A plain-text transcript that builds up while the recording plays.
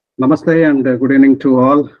Namaste and good evening to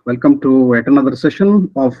all. Welcome to yet another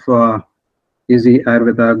session of Easy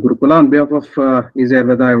Ayurveda Gurukula. On behalf of Easy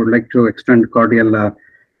Ayurveda, I would like to extend cordial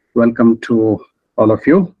welcome to all of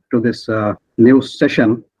you to this new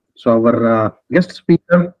session. So our guest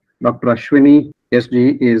speaker, Dr. Ashwini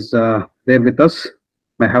SG, is there with us.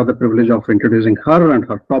 I have the privilege of introducing her and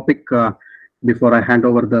her topic before I hand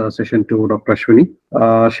over the session to Dr.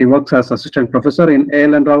 Ashwini. She works as assistant professor in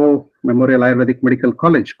A.L. Rao Memorial Ayurvedic Medical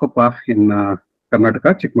College, Koppa, in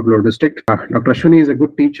Karnataka, Chikmagaluru district. Dr. Ashwini is a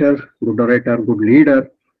good teacher, good orator, good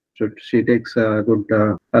leader. So she takes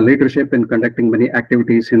good leadership in conducting many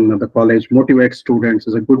activities in the college, motivates students,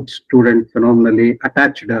 is a good student, phenomenally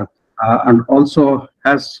attached, and also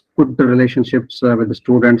has good relationships with the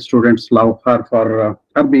students. Students love her for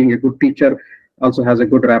her being a good teacher. Also has a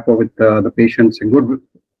good rapport with the patients. A good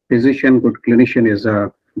physician, good clinician is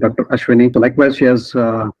Dr. Ashwini. So likewise, she has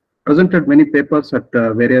presented many papers at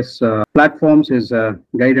various platforms, is a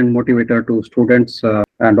guide and motivator to students,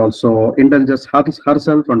 and also indulges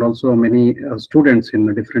herself and also many students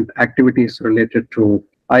in different activities related to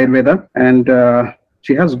Ayurveda. And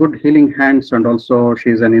she has good healing hands, and also she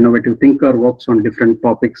is an innovative thinker, works on different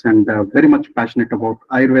topics, and very much passionate about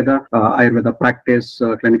Ayurveda, Ayurveda practice,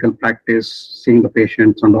 clinical practice, seeing the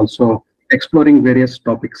patients, and also exploring various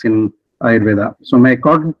topics in Ayurveda. So may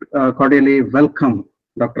I cordially welcome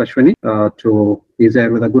Dr. Ashwini to Easy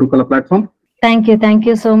Ayurveda Gurukula platform. Thank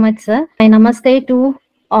you so much, sir. And namaste to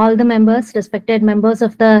all the members, respected members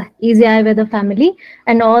of the Easy Ayurveda family,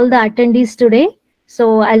 and all the attendees today.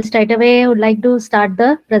 So I'll straight away would like to start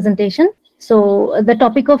the presentation. So the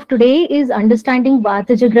topic of today is understanding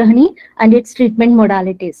Vataja Grahani and its treatment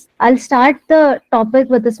modalities. I'll start the topic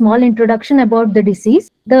with a small introduction about the disease.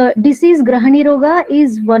 The disease Grahani Roga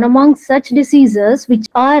is one among such diseases which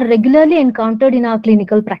are regularly encountered in our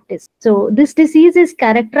clinical practice. So this disease is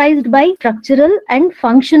characterized by structural and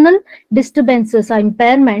functional disturbances or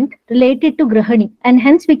impairment related to Grahani, and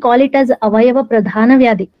hence we call it as Avayava Pradhana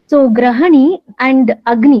Vyadhi. So Grahani and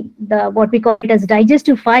Agni, what we call it as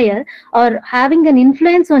digestive fire, are having an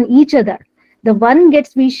influence on each other. The one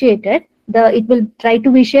gets vitiated, it will try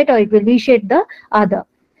to vitiate, or it will vitiate the other.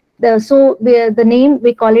 So the name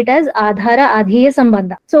we call it as Adhara Adhiya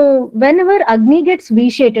Sambandha. So whenever Agni gets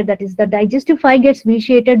vitiated, that is the digestive fire gets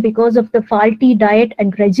vitiated because of the faulty diet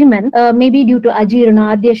and regimen, maybe due to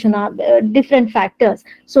Ajirana, Adyashana, different factors.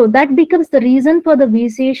 So that becomes the reason for the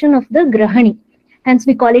vitiation of the Grahani. Hence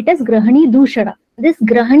we call it as Grahani Dushara. This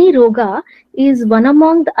Grahani Roga is one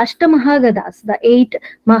among the Ashtamahagadas, the 8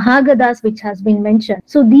 Mahagadas which has been mentioned.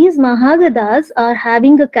 So these Mahagadas are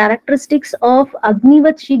having the characteristics of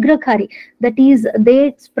Agnivat Shighrakari. That is,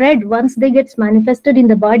 they spread once they get manifested in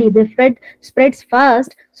the body. They spreads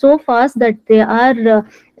fast, so fast that they are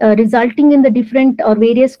resulting in the different or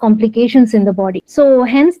various complications in the body. So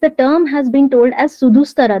hence the term has been told as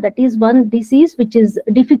Sudustara, that is one disease which is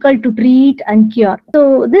difficult to treat and cure.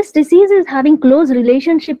 So this disease is having close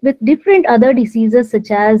relationship with different other diseases such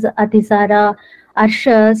as Atisara,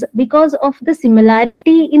 Arshas, because of the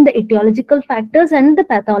similarity in the etiological factors and the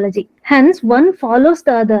pathology. Hence, one follows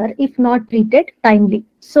the other if not treated timely.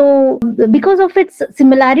 So, because of its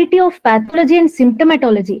similarity of pathology and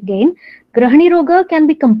symptomatology, again, Grahani Roga can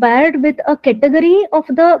be compared with a category of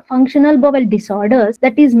the functional bowel disorders,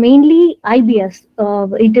 that is mainly IBS,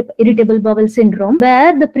 irritable bowel syndrome,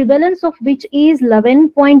 where the prevalence of which is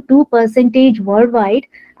 11.2% worldwide,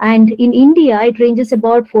 and in India it ranges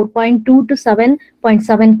about 4.2 to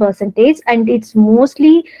 7.7%, and it's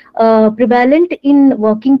mostly prevalent in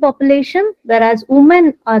working population, whereas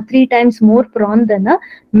women are 3 times more prone than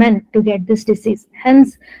men to get this disease.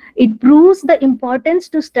 Hence, it proves the importance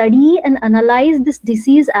to study and analyze this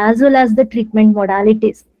disease as well as the treatment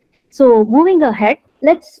modalities. So moving ahead,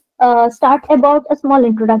 let's start about a small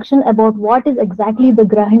introduction about what is exactly the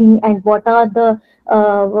Grahani and what are the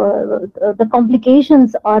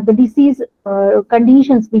complications or the disease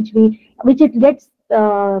conditions which it gets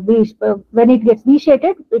when it gets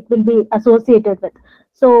vitiated, it will be associated with.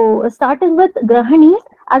 So starting with Grahani,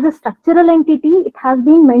 as a structural entity, it has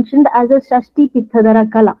been mentioned as a Shashti Pithadara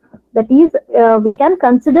Kala. That is, we can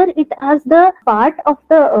consider it as the part of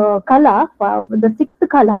the Kala, the 6th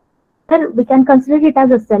Kala. We can consider it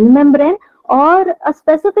as a cell membrane or a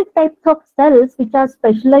specific types of cells which are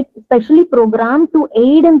specially programmed to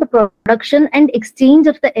aid in the production and exchange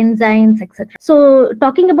of the enzymes, etc. So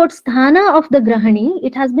talking about sthana of the Grahani,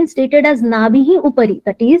 it has been stated as Nabhihi Upari,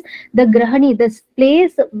 that is the Grahani, this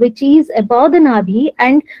place which is above the Nabhi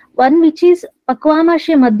and one which is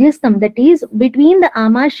Pakvamasya Madhyastham, that is between the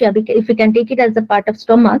Amasya, if we can take it as a part of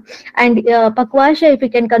stomach, and Pakvasya, if we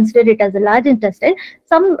can consider it as a large intestine,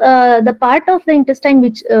 the part of the intestine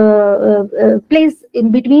which plays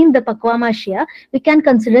in between the Pakvamasya, we can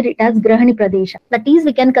consider it as Grahani Pradesha. That is,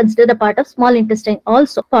 we can consider the part of small intestine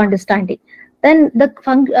also for understanding. Then by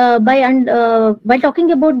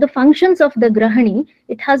talking about the functions of the Grahani,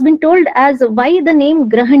 it has been told as why the name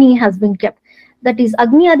Grahani has been kept. That is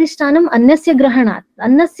Agni Adhishtanam Annasya Grahanat.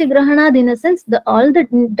 Annasya Grahanat, in a sense, all the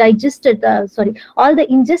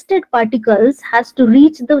ingested particles has to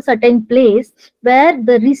reach the certain place where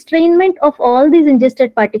the restrainment of all these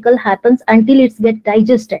ingested particles happens until it gets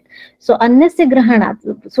digested. So Annasya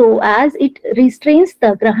Grahanat. So as it restrains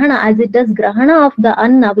the Grahana, as it does Grahana of the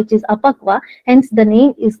Anna, which is Apakva, hence the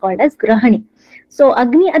name is called as Grahani. So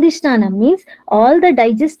Agni Adhishtanam means all the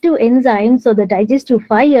digestive enzymes or the digestive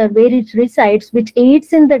fire where it resides, which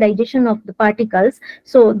aids in the digestion of the particles.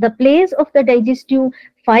 So the place of the digestive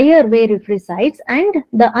fire where it resides, and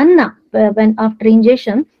the Anna when after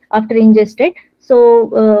ingested, so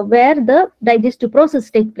where the digestive process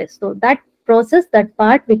takes place. So that process, that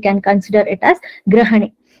part, we can consider it as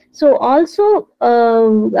Grahani. So also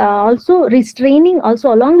along with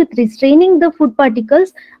restraining the food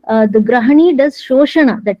particles, the Grahani does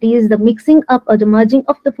Shoshana, that is the mixing up or the merging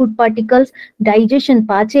of the food particles, digestion,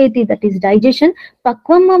 Pachayati, that is digestion,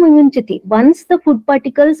 Pakvamma Vimunchati. Once the food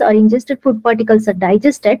particles or ingested food particles are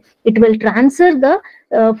digested, it will transfer the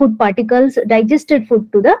food particles, digested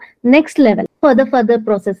food, to the next level for the further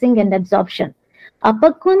processing and absorption.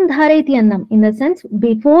 Apakvam dhareti annam, in the sense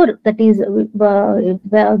before, that is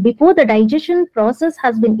before the digestion process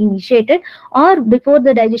has been initiated or before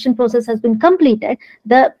the digestion process has been completed,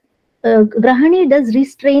 the Grahani does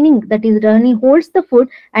restraining, that is Grahani holds the food,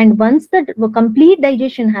 and once the complete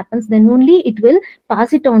digestion happens, then only it will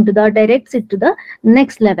pass it on to directs it to the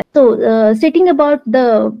next level. So talking about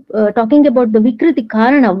the Vikriti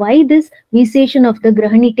Karana, why this visation of the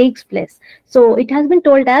Grahani takes place. So it has been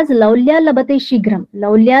told as Laulya Labate Shigram.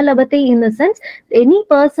 Laulya Labate, in the sense, any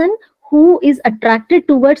person who is attracted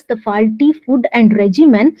towards the faulty food and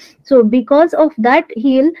regimen, so because of that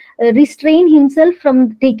he'll restrain himself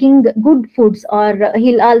from taking good foods, or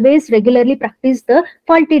he'll always regularly practice the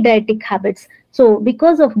faulty dietetic habits. So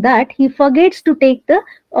because of that, he forgets to take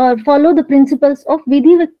or follow the principles of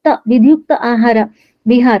Vidyukta Ahara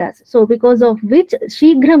Viharas. So because of which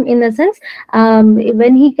Shigram, in a sense,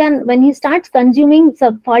 when he starts consuming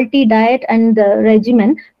some faulty diet and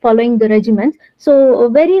regimen, following the regimens, so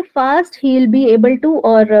very fast he will be able to,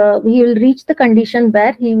 or he will reach the condition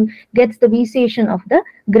where he gets the visation of the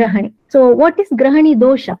Grahani. So what is Grahani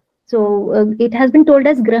dosha? So it has been told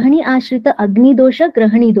as Grahani Ashrita Agni dosha,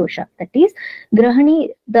 Grahani dosha. That is,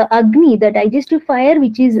 Grahani, the Agni, the digestive fire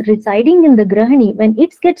which is residing in the Grahani, when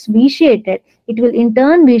it gets vitiated, it will in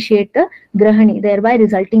turn vitiate the Grahani, thereby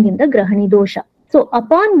resulting in the Grahani dosha. So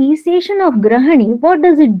upon vitiation of Grahani, what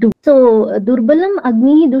does it do? So Durbalam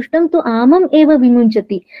Agni Dushtam to Amam Eva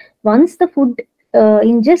Vimunchati. Once the food,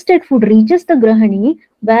 ingested food reaches the Grahani,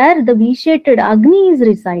 where the vitiated Agni is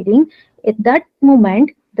residing, at that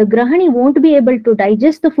moment, the Grahani won't be able to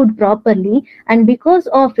digest the food properly, and because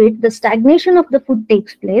of it, the stagnation of the food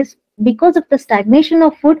takes place. Because of the stagnation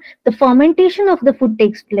of food, the fermentation of the food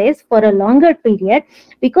takes place for a longer period.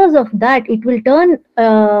 Because of that, it will turn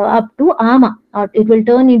up to ama, or it will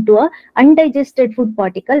turn into a undigested food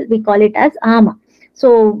particle. We call it as ama.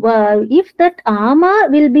 So if that ama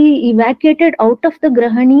will be evacuated out of the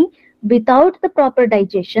Grahani without the proper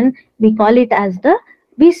digestion, we call it as the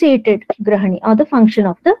vitiated Grahani, or the function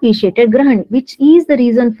of the vitiated Grahani, which is the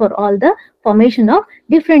reason for all the formation of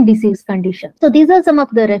different disease conditions. So these are some of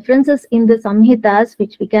the references in the Samhitas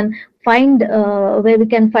which we can find, where we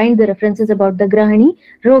can find the references about the Grahani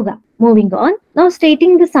Roga. Moving on, now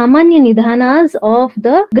stating the Samanya Nidhanas of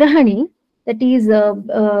the Grahani, that is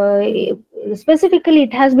specifically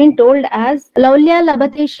it has been told as Laulya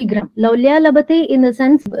Labate Shigram. Laulya Labate, in the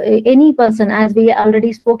sense, any person, as we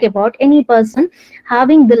already spoke about, any person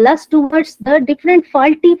having the lust towards the different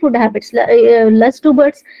faulty food habits, lust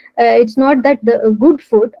towards, it's not that the good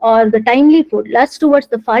food or the timely food, lust towards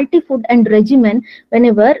the faulty food and regimen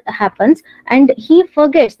whenever happens, and he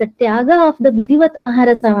forgets the Tyaga of the Vidhivat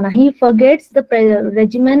Ahara Savana, he forgets the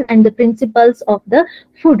regimen and the principles of the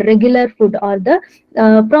food, regular food, or the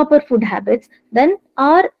proper food habits, then,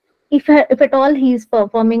 or if at all he is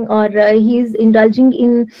performing, or he is indulging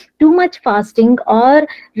in too much fasting, or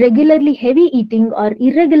regularly heavy eating, or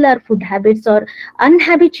irregular food habits, or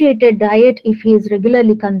unhabituated diet if he is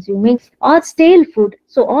regularly consuming, or stale food.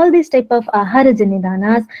 So all these type of aharaja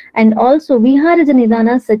nidanas, and also viharaja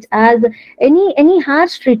nidanas, such as any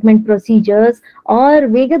harsh treatment procedures, or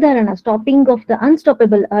vegadharana, stopping of the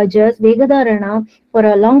unstoppable urges, vegadharana for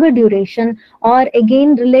a longer duration, or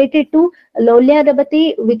again related to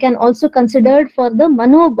Lolyadabati, we can also consider for the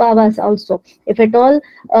manobhavas also. If at all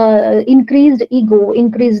increased ego,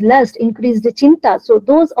 increased lust, increased chinta, so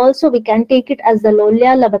those also we can take it as the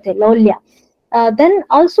Lolya Labate, Lolya. Then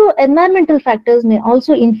also environmental factors may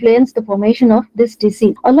also influence the formation of this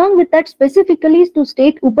disease. Along with that, specifically to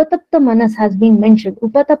state Upatapta Manas has been mentioned.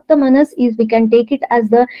 Upatapta Manas is, we can take it as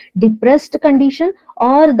the depressed condition,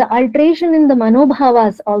 or the alteration in the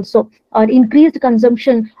manobhavas also, or increased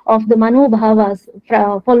consumption of the manobhavas,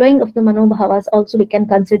 following of the manobhavas also we can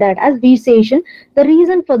consider it as vitiation, the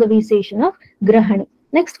reason for the vitiation of Grahani.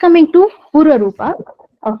 Next, coming to Pura Rupa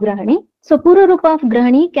of Grahani. So Pura Rupa of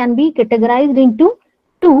Grahani can be categorized into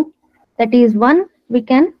two. That is, one, we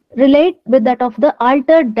can relate with that of the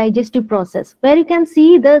altered digestive process, where you can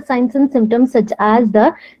see the signs and symptoms such as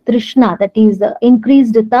the Trishna, that is the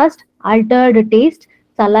increased thirst, altered taste,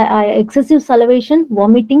 excessive salivation,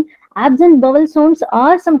 vomiting, absent bowel sounds,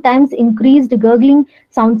 or sometimes increased gurgling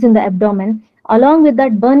sounds in the abdomen. Along with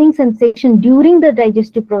that, burning sensation during the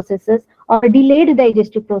digestive processes or delayed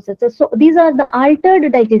digestive processes. So these are the altered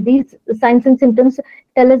digestive. These signs and symptoms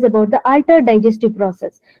tell us about the altered digestive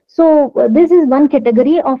process. So this is one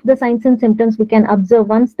category of the signs and symptoms we can observe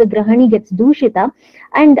once the Grahani gets dushita.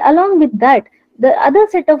 And along with that, the other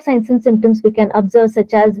set of signs and symptoms we can observe,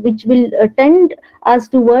 such as which will tend us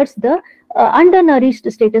towards the undernourished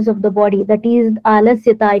status of the body, that is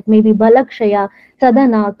alasyata, it may be balakshaya,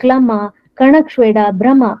 sadhana, klama, Karnakshveda,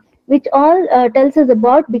 Brahma, which all tells us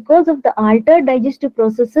about, because of the altered digestive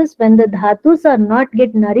processes, when the dhatus are not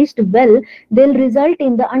get nourished well, they'll result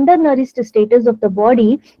in the undernourished status of the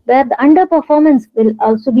body, where the underperformance will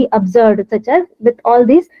also be observed, such as with all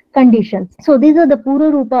these conditions. So these are the Pura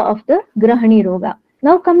Rupa of the Grahani Roga.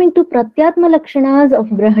 Now coming to Pratyatma Lakshanas of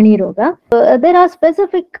Grahani Roga, there are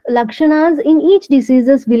specific Lakshanas in each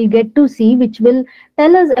diseases we'll get to see, which will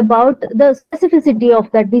tell us about the specificity of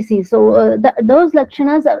that disease. So those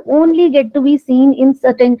Lakshanas are only get to be seen in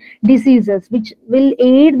certain diseases, which will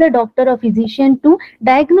aid the doctor or physician to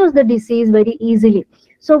diagnose the disease very easily.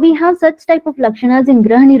 So we have such type of Lakshanas in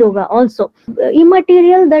Grahani Roga also.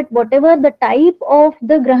 Immaterial that whatever the type of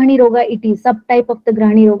the Grahani Roga it is, subtype of the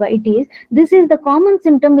Grahani Roga it is, this is the common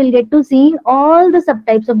symptom we'll get to see in all the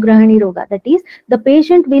subtypes of Grahani Roga. That is, the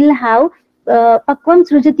patient will have Pakvam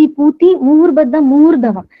Srujati Puti Muhurbadda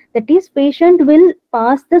Muhurdavam. That is, patient will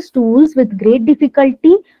pass the stools with great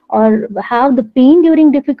difficulty, or have the pain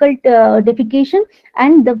during difficult defecation,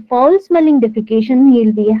 and the foul smelling defecation he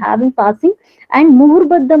will be having passing, and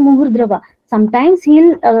Muhurbadda Muhurdrava. Sometimes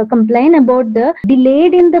he'll complain about the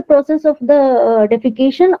delayed in the process of the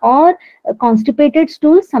defecation, or constipated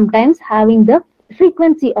stools, sometimes having the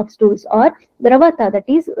frequency of stools, or dravata, that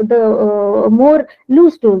is the more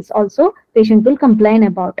loose stools also patient will complain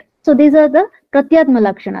about. So these are the Pratyatma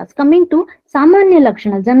Lakshanas. Coming to Samanya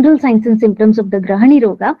Lakshanas, general signs and symptoms of the Grahani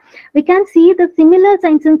Roga, we can see the similar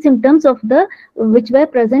signs and symptoms of the which were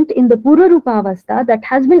present in the Pura Rupa Avastha that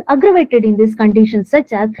has been aggravated in these conditions,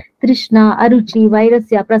 such as Trishna, Aruchi,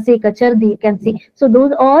 Vairasya, Praseka, Chardi, you can see. So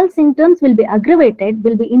those all symptoms will be aggravated,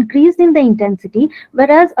 will be increased in the intensity,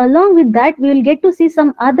 whereas along with that we will get to see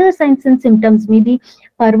some other signs and symptoms, maybe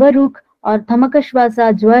Parvaruk, or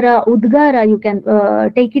Thamakashvasa, Jwara, Udgara, you can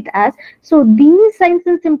take it as. So these signs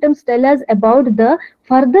and symptoms tell us about the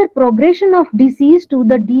further progression of disease to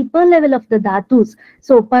the deeper level of the dhatus.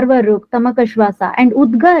 So Parvaruk, Tamakashvasa and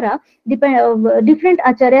Udgara, different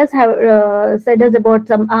acharyas have said us about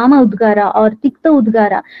some Ama Udgara or Tikta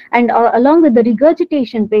Udgara, and along with the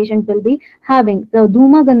regurgitation patient will be having the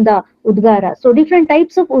Dhumagandha Udgara. So different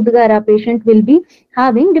types of Udgara patient will be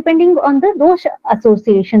having depending on the dosha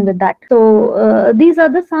association with that. So these are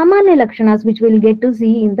the Samanya Lakshanas which we'll get to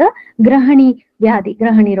see in the Grahani Vyadhi,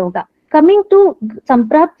 Grahani Roga. Coming to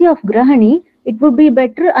Samprapti of Grahani, it would be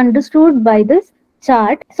better understood by this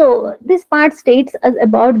chart. So this part states us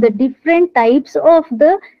about the different types of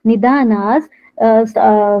the Nidanas,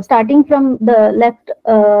 starting from the left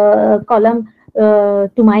column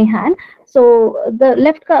to my hand. So the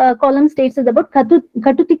left column states us about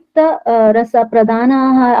Katutikta Rasa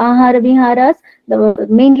Pradana Ahara Viharas,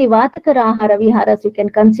 mainly Vatakara Ahara Viharas you can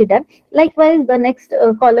consider. Likewise, the next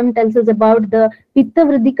column tells us about the Pitta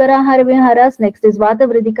Vridikara Ahara Viharas, next is Vata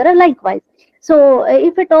Vridikara, likewise. So,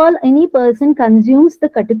 if at all any person consumes the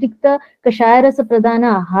Katutikta Kashaya Rasa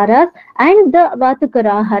Pradhana Aharas and the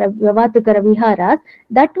Vatukara Viharas,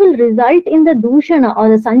 that will result in the Dushana or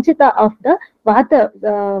the Sanchita of the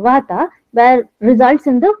Vata, where results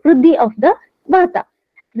in the Vriddhi of the Vata,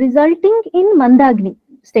 resulting in Mandagni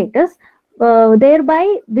status.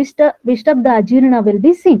 Thereby, Vishtabda Ajirana will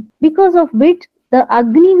be seen, because of which the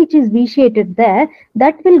Agni which is vitiated there,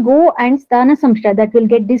 that will go and Sthana Samshra, that will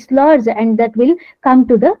get dislodged and that will come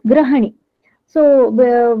to the Grahani. So,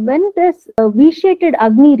 when this vitiated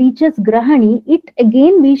Agni reaches Grahani, it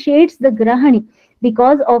again vitiates the Grahani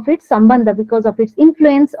because of its sambandha, because of its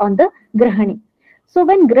influence on the Grahani. So,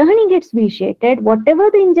 when Grahani gets vitiated, whatever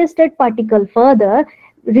the ingested particle further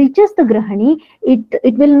reaches the Grahani,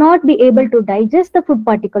 it will not be able to digest the food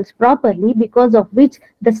particles properly, because of which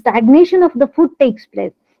the stagnation of the food takes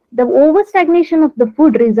place. The over stagnation of the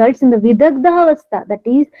food results in the Vidagdha Avastha, that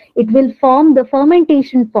is, it will form the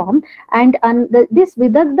fermentation form, and this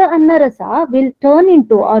Vidagdha Annarasa will turn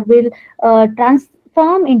into or will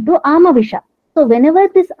transform into Amavisha. So, whenever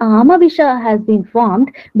this Amavisha has been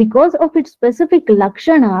formed, because of its specific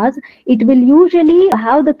lakshanas, it will usually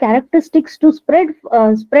have the characteristics to spread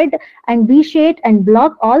and vitiate and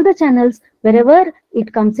block all the channels wherever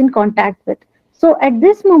it comes in contact with. So, at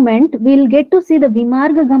this moment, we'll get to see the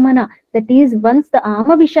Vimarga Gamana, that is, once the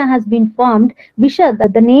Amavisha has been formed, Visha,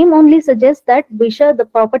 the name only suggests that Visha, the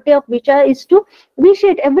property of Visha is to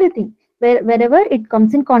vitiate everything wherever it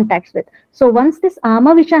comes in contact with. So, once this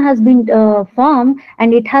Amavisha has been formed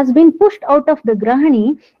and it has been pushed out of the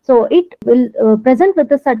Grahani, so it will present with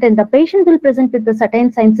the patient will present with the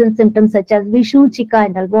certain signs and symptoms such as Vishu, Chika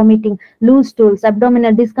and all, vomiting, loose stools,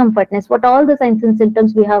 abdominal discomfortness, what all the signs and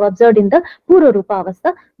symptoms we have observed in the Purva Rupa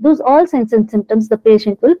Avastha, those all signs and symptoms the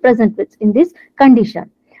patient will present with in this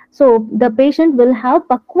condition. So, the patient will have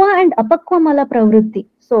Pakwa and Apakwa Mala Pravritti.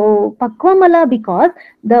 So, Pakwa Mala, because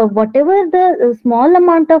whatever the small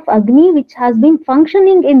amount of Agni which has been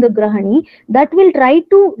functioning in the Grahani, that will try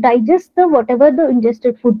to digest whatever the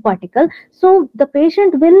ingested food particle. So, the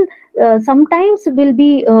patient will sometimes will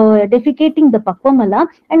be defecating the Pakwa Mala,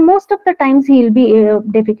 and most of the times he will be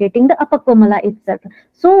defecating the Apakwa Mala itself.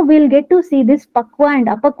 So, we'll get to see this Pakwa and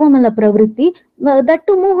Apakwa Mala Pravritti, that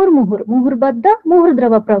to Muhur Baddha, Muhur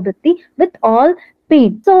Drava Pravritti with all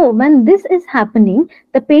pain. So, when this is happening,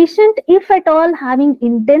 the patient, if at all having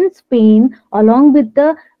intense pain along with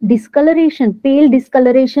the discoloration, pale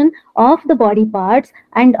discoloration of the body parts,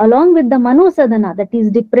 and along with the Manosadhana, that is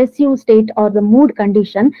depressive state or the mood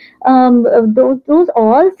condition, those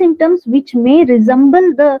all symptoms which may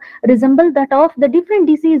resemble that of the different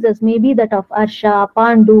diseases, maybe that of Arsha,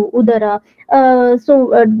 Pandu, Udara.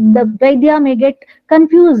 The Vaidya may get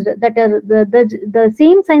confused that the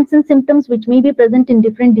same signs and symptoms which may be present in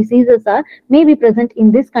different diseases may be present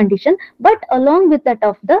in this condition, but along with that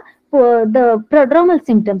of the prodromal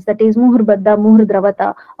symptoms, that is Muhur Baddha, Muhur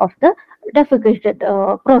Dravata of the defecated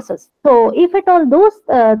process. So, if at all those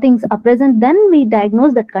things are present, then we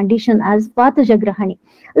diagnose that condition as Vataja Grahani.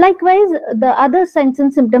 Likewise, the other signs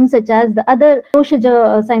and symptoms such as the other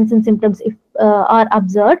Doshaja signs and symptoms, if are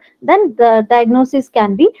observed, then the diagnosis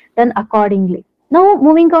can be done accordingly. Now,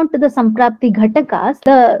 moving on to the Samprapti Ghatakas,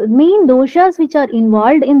 the main doshas which are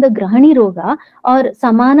involved in the Grahani Roga are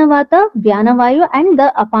Samana Vata, Vyana Vayu and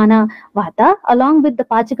the Apana Vata, along with the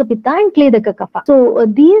Pachaka Pitta and Kledaka Kapha. So,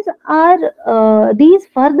 these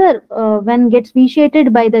further, when gets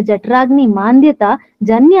vitiated by the Jatragni Mandyata,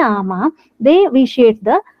 Janya Ama, they vitiate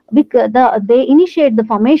they initiate the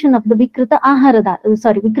formation of the Vikrita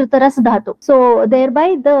Ras Dhatu. So,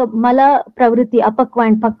 thereby the Mala Pravritti, Apakva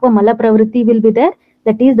and Pakva Mala Pravritti will be there.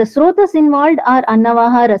 That is, the Srotas involved are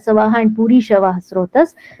Annavaha, Rasavaha and Purishavaha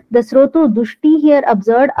Srotas. The Sroto Dushti here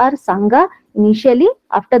observed are Sangha initially,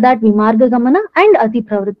 after that Vimarga Gamana and Ati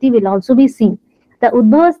Pravritti will also be seen. The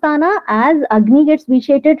Udbhavasthana, as Agni gets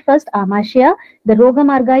vitiated, first Amashya, the Roga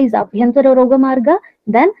Marga is Abhyantara Roga Marga,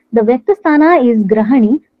 then the Vyaktasthana is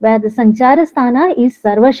Grahani, where the Sanchara Sthana is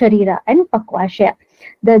Sarva Sharira and Pakvashya.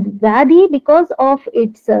 The Vyadhi, because of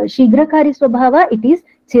its Shigrakari Swabhava, it is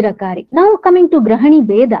Chirakari. Now, coming to Grahani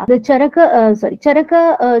Veda, the Charaka,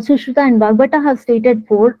 Sushruta and Vagbata have stated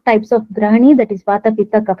 4 types of Grahani, that is Vata,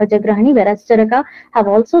 Pitta, Kafaja Grahani, whereas Charaka have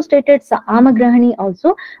also stated Ama Grahani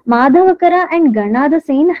also. Madhavakara and Ganada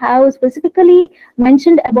Sen have specifically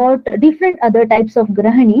mentioned about different other types of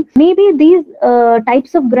Grahani. Maybe these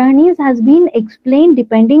types of Grahanis has been explained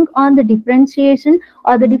depending on the differentiation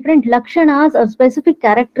or the different lakshanas or specific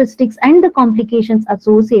characteristics and the complications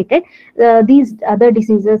associated these other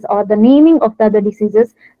diseases, or the naming of the other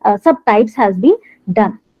diseases subtypes has been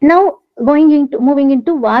done. Now, moving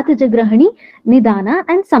into Vataja Grahani, Nidana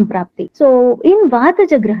and Samprapti. So in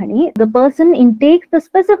Vataja Grahani, the person intakes the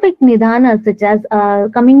specific Nidanas such as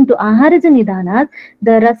coming to Aharaja Nidanas,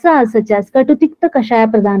 the rasas such as Katutikta Kashaya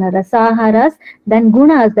Pradana Rasaharas, then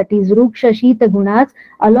gunas, that is Ruksha Shita gunas,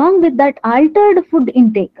 along with that altered food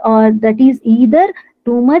intake, or that is either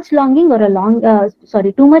too much longing or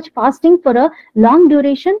too much fasting for a long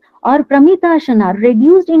duration, or pramitashana,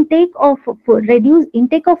 reduced intake of food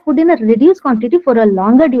in a reduced quantity for a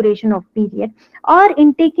longer duration of period, or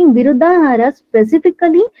intaking viruddhahara,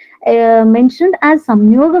 specifically mentioned as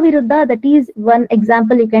samyoga viruddha. That is one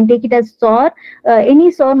example. You can take it as sour,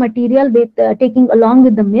 any sour material with taking along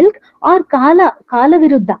with the milk, or kala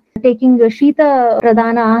viruddha, taking shita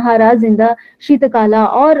pradana aharas in the shita kala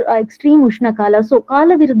or extreme ushna kala. So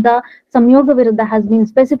kala viruddha, samyoga viruddha has been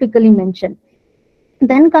specifically mentioned.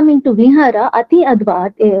 Then coming to Vihara, Ati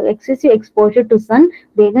Adva, excessive exposure to sun,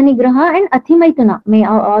 Vega Nigraha and Ati Maituna may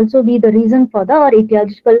also be the reason for the or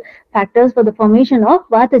etiological factors for the formation of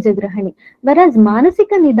Vataja Grahani. Whereas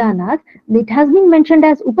Manasika Nidanas, it has been mentioned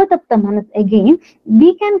as Upatapta Manas again.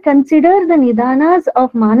 We can consider the Nidanas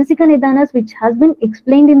of Manasika Nidanas, which has been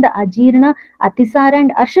explained in the Ajirna, Atisara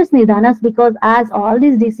and Arshas Nidanas, because as all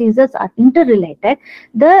these diseases are interrelated,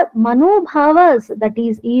 the Manobhavas, that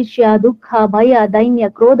is Isha, Dukha, Bhaya, Dainya,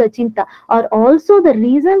 Krodha, Chinta, are also the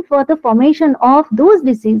reason for the formation of those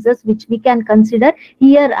diseases, which we can consider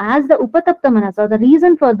here as the Upatapta Manas, or the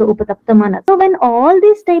reason for the Upatapta Manas. So when all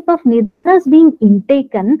these type of nidanas being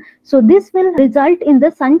intaken, so this will result in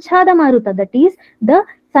the Sanchada Maruta, that is the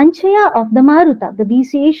Sanchaya of the Maruta, the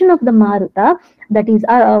vitiation of the Maruta, that is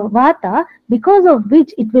Vata, because of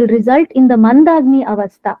which it will result in the Mandagni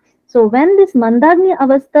Avastha. So when this Mandagni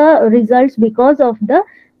Avastha results because of the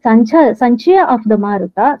Sanchaya of the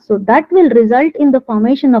Maruta, so that will result in the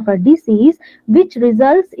formation of a disease which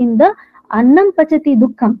results in the Annam Pachati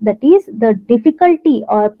Dukkham, that is the difficulty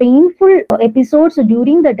or painful episodes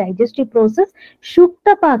during the digestive process.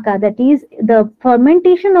 Shuktapaka, that is the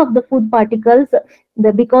fermentation of the food particles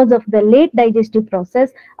because of the late digestive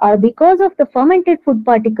process, or because of the fermented food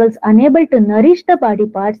particles unable to nourish the body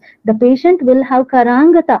parts, the patient will have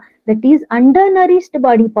Karangata, that is undernourished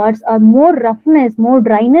body parts, or more roughness, more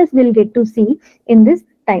dryness will get to see in this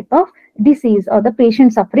type of disease, or the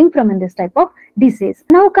patient suffering from in this type of disease.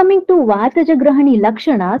 Now coming to Vataja Grahani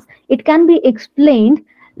Lakshanas, it can be explained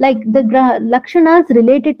like the Lakshanas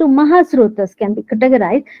related to Mahasrotas can be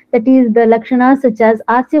categorized, that is the Lakshanas such as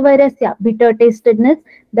Asya Vairasya, bitter tastedness,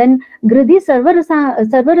 then Gridhi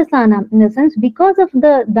Sarvarasana, in the sense because of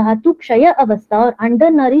the Dhatu Kshaya Avastha or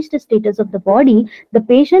undernourished status of the body, the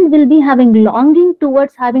patient will be having longing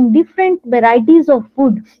towards having different varieties of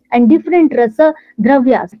food and different rasa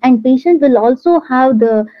dravyas, and patient will also have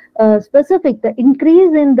the the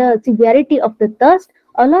increase in the severity of the thirst.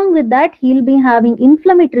 Along with that, he'll be having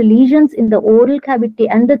inflammatory lesions in the oral cavity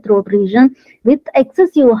and the throat region with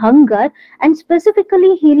excessive hunger, and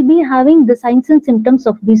specifically he'll be having the signs and symptoms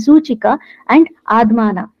of Visuchika and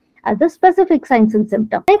Admana as the specific signs and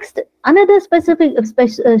symptoms. Next, another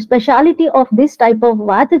speciality of this type of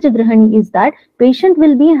Vataja Grahani is that patient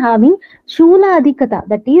will be having Shula Adhikata,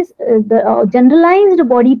 that is the generalized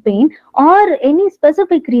body pain, or any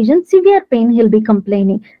specific region severe pain he'll be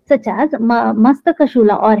complaining, such as Mastaka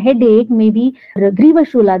Shula or headache, maybe Griva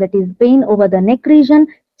Shula, that is pain over the neck region,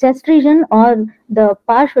 chest region, or the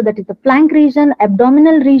Parshva, that is the flank region,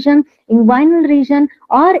 abdominal region, inguinal region,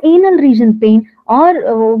 or anal region pain, or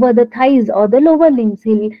over the thighs or the lower limbs.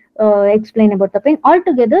 He'll explain about the pain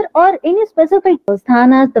altogether, or any specific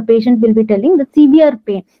sthanas the patient will be telling the severe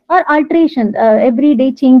pain or alteration,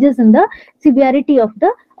 everyday changes in the severity of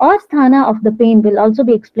the or sthana of the pain will also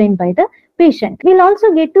be explained by the patient. We'll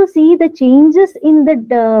also get to see the changes in the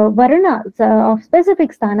varnas of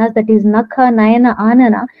specific sthanas, that is Nakha, Nayana,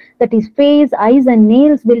 Anana, that is face, eyes and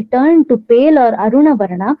nails will turn to pale or Aruna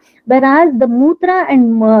Varna, whereas the Mutra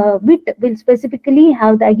and Vit will specifically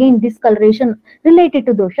have the, again, discoloration related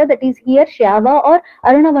to dosha, that is here Shava or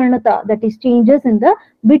Aruna Varnata, that is changes in the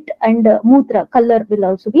Vit and Mutra color will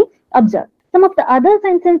also be observed. Some of the other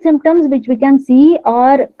signs and symptoms which we can see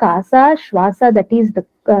are Kasa, Shwasa, that is the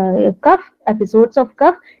cough, episodes of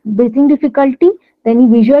cough, breathing difficulty,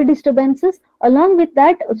 then visual disturbances. Along with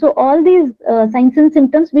that, so all these signs and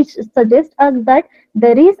symptoms which suggest us that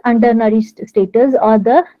there is undernourished status, or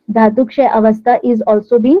the Dhatukshay Avastha is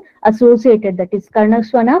also being associated, that is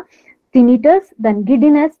Karnaswana, tinnitus, then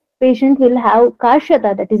giddiness. Patient will have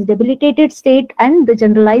Kashata, that is debilitated state and the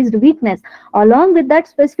generalized weakness. Along with that,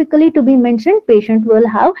 specifically to be mentioned, patient will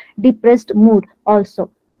have depressed mood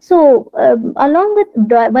also. So, along with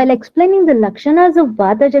while explaining the lakshanas of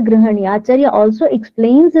Vataja Grahani, Acharya also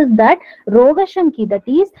explains is that Rogashanki, that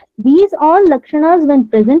is, these all lakshanas when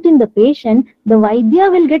present in the patient, the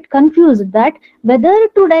Vaidya will get confused that whether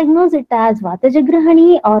to diagnose it as Vataja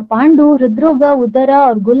Grahani or Pandu, Hridroga,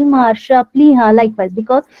 Udara, or Gulma, Arsha, Pliha, likewise,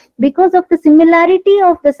 because of the similarity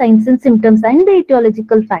of the signs and symptoms and the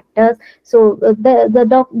etiological factors. So,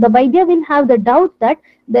 the Vaidya will have the doubt that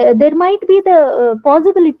there might be the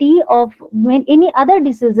possibility of any other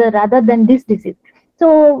disease rather than this disease.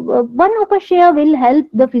 So one upashaya will help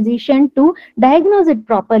the physician to diagnose it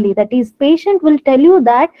properly. That is, patient will tell you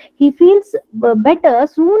that he feels better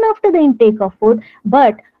soon after the intake of food,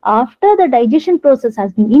 but after the digestion process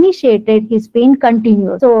has been initiated, his pain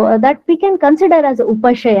continues. So that we can consider as a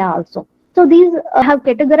upashaya also. So these have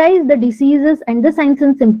categorized the diseases and the signs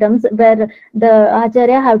and symptoms where the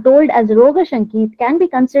Acharya have told as Roga Shanki. It can be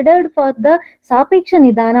considered for the Sapeksha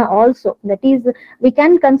Nidana also. That is, we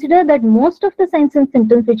can consider that most of the signs and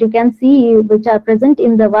symptoms which you can see, which are present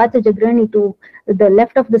in the Vata Jagrani to the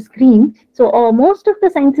left of the screen. So most of the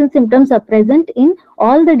signs and symptoms are present in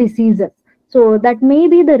all the diseases. So that may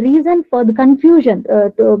be the reason for the confusion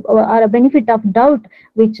or a benefit of doubt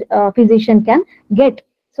which a physician can get.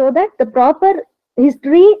 So that the proper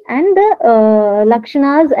history and the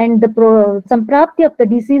lakshanas and the samprapti of the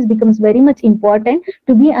disease becomes very much important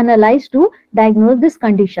to be analyzed to diagnose this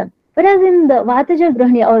condition. Whereas in the Vataja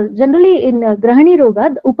Grahani, or generally in Grahani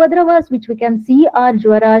Roga, the Upadravas which we can see are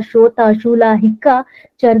Jwara, Shota, Shula, Hikka,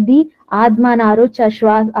 Chardi, Adman, Arucha,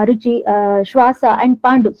 Aruchi, Shwasa, and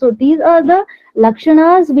Pandu. So these are the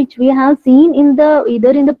lakshanas which we have seen in the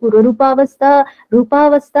either in the Purarupavastha,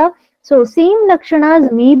 Rupavastha. So same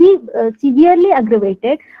lakshanas may be severely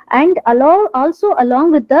aggravated, and also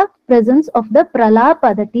along with the presence of the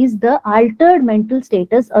pralapa, that is the altered mental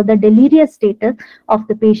status or the delirious status of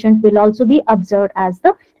the patient will also be observed as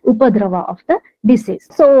the upadrava of the disease.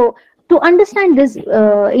 So to understand this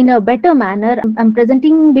in a better manner, I'm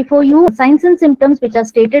presenting before you signs and symptoms which are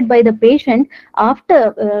stated by the patient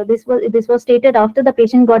after this was stated after the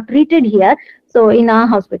patient got treated here. So in our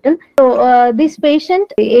hospital, so this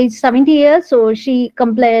patient is 70 years. So she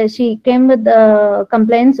came with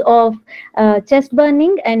complaints of chest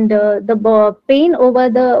burning and the pain over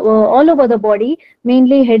the all over the body,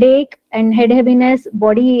 mainly headache and head heaviness,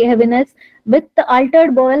 body heaviness, with the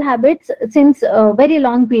altered bowel habits since a very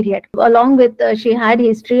long period. Along with she had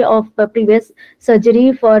history of previous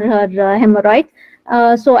surgery for her hemorrhoids.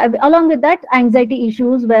 So along with that, anxiety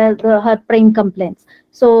issues were her prime complaints.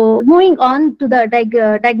 So moving on to the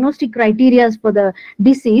diagnostic criteria for the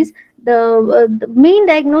disease, the main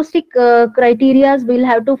diagnostic criteria we'll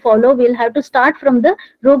have to start from the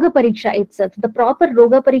Roga Pariksha itself. The proper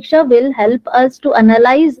Roga Pariksha will help us to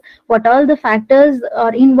analyze what all the factors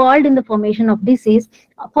are involved in the formation of disease,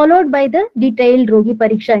 followed by the detailed Rogi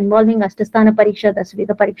Pariksha involving Ashtasthana Pariksha,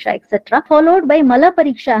 Dasvita Pariksha, etc. Followed by Mala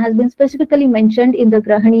Pariksha has been specifically mentioned in the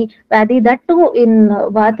Grahani Vadi, that too in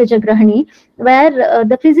Vataja Grahani, where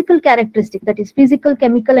the physical characteristic, that is physical,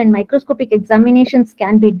 chemical and microscopic examinations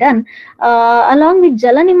can be done, along with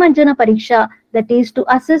Jalanimajjana Pariksha, that is to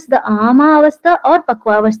assess the Ama Avastha or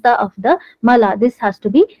Pakva Avastha of the Mala. This has to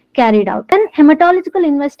be carried out. And hematological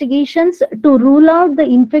investigations to rule out the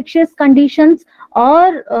infectious conditions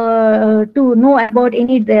or to know about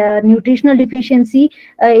any nutritional deficiency,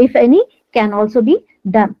 if any, can also be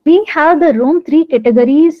done. We have the Rome 3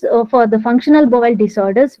 categories for the functional bowel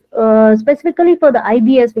disorders. Specifically for the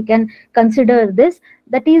IBS, we can consider this.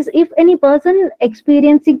 That is, if any person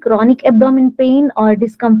experiencing chronic abdomen pain or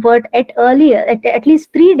discomfort at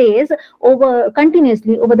least 3 days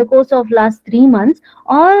continuously over the course of last 3 months,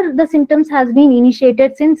 or the symptoms has been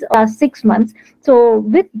initiated since last 6 months. So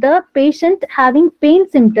with the patient having pain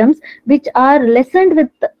symptoms which are lessened with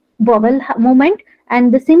bowel movement,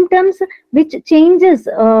 and the symptoms which changes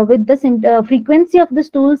with the frequency of the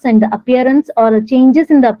stools and the appearance or changes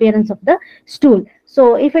in the appearance of the stool.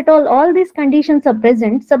 So if at all these conditions are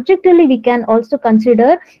present, subjectively we can also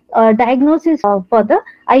consider diagnosis for the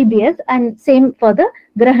IBS, and same for the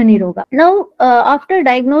Grahani Roga. Now, after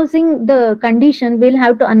diagnosing the condition, we'll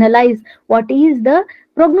have to analyze what is the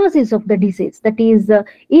prognosis of the disease. That is,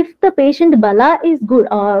 if the patient Bala is good,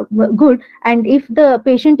 and if the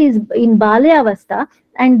patient is in Balya Avastha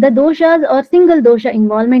and the doshas or single dosha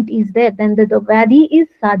involvement is there, then the Vadi is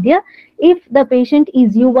Sadhya. If the patient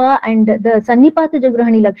is Yuva and the Sannipata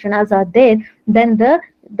Jagrahani Lakshanas are there, then the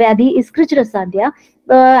Vadi is Krichra Sadhya.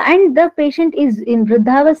 And the patient is in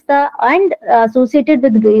Vriddhavastha and associated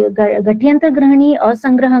with Gatyantra Grahani or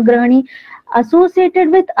Sangraha Grahani,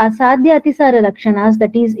 associated with asadhya atisara lakshanas,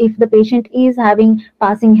 that is, if the patient is having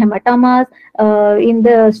passing hematomas in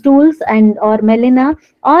the stools and or melena,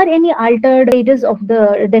 or any altered stages of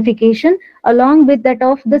the defecation, along with that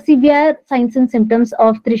of the severe signs and symptoms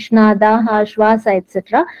of trishna, daha, shvasa,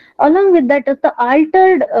 etc., along with that of the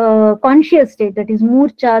altered conscious state, that is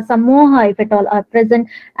murcha, samoha, if at all are present,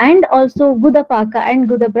 and also gudapaka and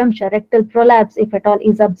gudabramsha, rectal prolapse, if at all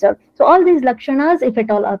is observed. So all these lakshanas, if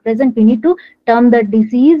at all are present, we need to term the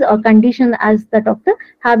disease or condition as that of the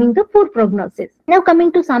having the poor prognosis. Now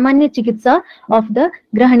coming to samanya chikitsa of the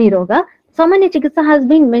Grahani Roga. Samanya chikitsa has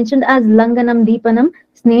been mentioned as langanam, deepanam,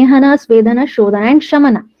 snehana, svedana, shodhana, and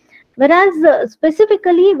shamana. Whereas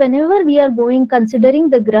specifically, whenever we are considering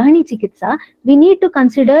the Grahani chikitsa, we need to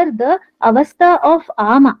consider the avastha of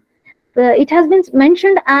ama. It has been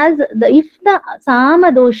mentioned as if the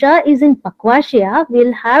sama dosha is in pakvashya,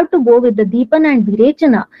 we'll have to go with the deepana and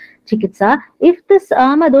virechana chikitsa. If the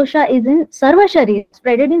sama dosha is in sarva sharira,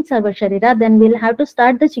 spreaded in sarva sharira, then we'll have to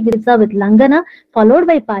start the chikitsa with langana followed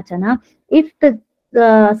by pachana. If the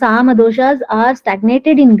sama doshas are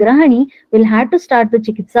stagnated in grahani, we'll have to start the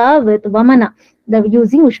chikitsa with vamana,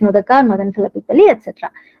 using ushnodaka, madanphalapitali, etc.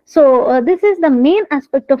 So this is the main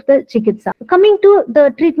aspect of the chikitsa. Coming to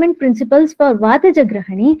the treatment principles for Vataja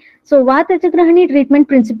Grahani. So Vataja Grahani treatment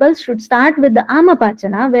principles should start with the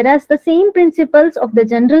Amapachana, whereas the same principles of the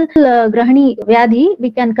general Grahani Vyadhi,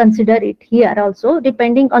 we can consider it here also,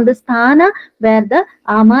 depending on the sthana where the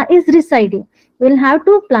Ama is residing. We'll have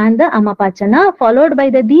to plan the Amapachana, followed by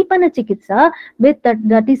the Deepana Chikitsa, with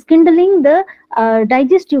that is kindling the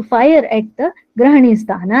digestive fire at the Grahani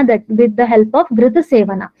Sthana, that with the help of Grita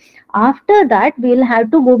Sevana. After that, we'll have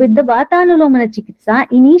to go with the Vatanulomana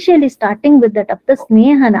Chikitsa, initially starting with that of the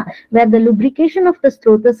Snehana, where the lubrication of the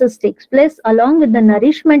srotas takes place along with the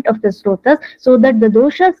nourishment of the srotas, so that the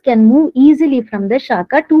doshas can move easily from the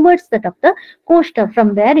shaka towards that of the koshta,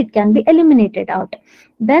 from where it can be eliminated out.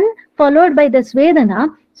 Then followed by the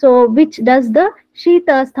Svedana, so which does the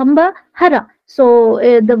Shita Stamba Hara. So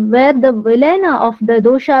where the vilena of the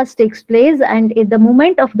doshas takes place, and the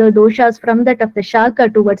movement of the doshas from that of the shaka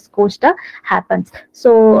towards koshta happens.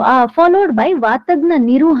 So followed by Vatagna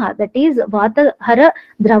Niruha, that is Vatahara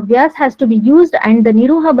Dravyas has to be used, and the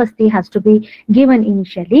Niruha Basti has to be given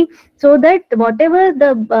initially, so that whatever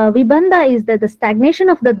the Vibandha is there, the stagnation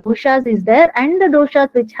of the doshas is there, and the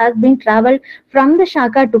doshas which has been travelled from the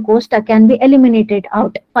shaka to koshta can be eliminated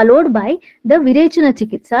out. Followed by the Virechana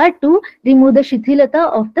Chikitsa to remove the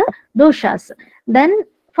Shithilata of the doshas. Then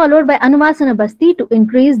followed by Anuvasana Basti to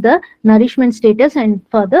increase the nourishment status, and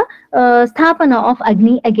for the Sthapana of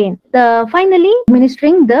Agni again. Finally,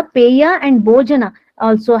 administering the Peya and Bojana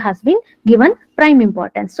also has been given prime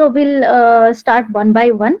importance. So we'll start one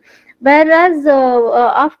by one. Whereas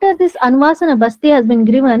after this Anvasana Basti has been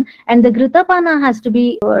given, and the Gritapana has to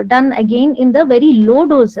be done again in the very low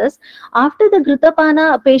doses. After the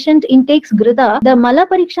Gritapana, patient intakes Grita, the Mala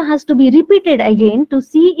Pariksha has to be repeated again to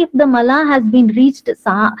see if the Mala has been reached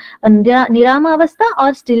Nirama Avastha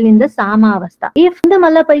or still in the Sama Avastha. If in the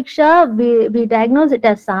Mala Pariksha we diagnose it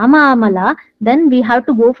as Sama Mala, then we have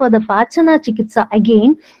to go for the Pachana Chikitsa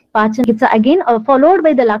again. Pachana Chikitsa again, followed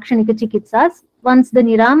by the Lakshanika Chikitsas. Once the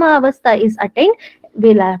Nirama Avastha is attained,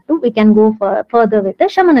 we can go further with the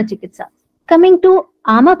Shamana Chikitsa. Coming to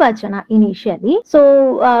Amapachana initially.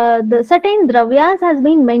 So the certain dravyas has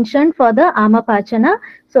been mentioned for the Amapachana.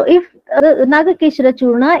 So if the Nagakeshara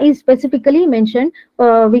Churna is specifically mentioned,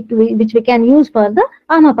 which we can use for the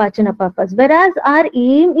Amapachana purpose. Whereas our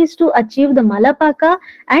aim is to achieve the Malapaka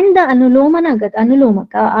and the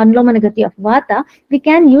Anulomanagati of Vata, we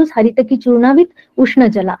can use Haritaki Churna with Ushna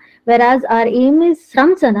Jala. Whereas our aim is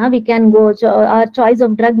Sramsana, we can go, our choice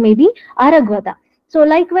of drug may be Aragvada. So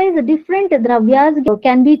likewise, the different dravyas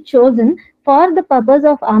can be chosen for the purpose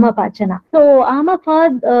of Amapachana. So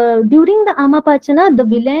during the Amapachana, the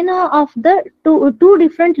vilena of the two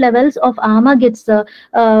different levels of Ama gets get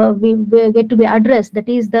to be addressed. That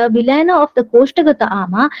is the vilena of the Koshtagata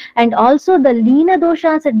Ama, and also the Leena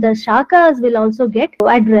doshas at the Shakas will also get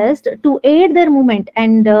addressed to aid their movement.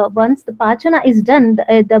 And once the Pachana is done,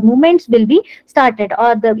 the movements will be started,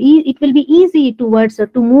 or it will be easy towards to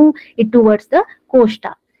move it towards the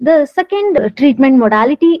Koshta. The second treatment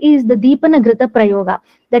modality is the Deepana Grita Prayoga.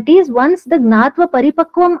 That is, once the Gnatva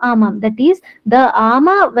Paripakvam Amam, that is the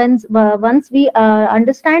Ama, once we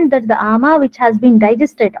understand that the Ama which has been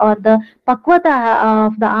digested, or the Pakvata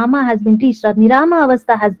of the Ama has been reached, or Nirama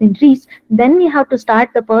Avastha has been reached, then we have to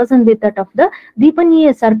start the person with that of the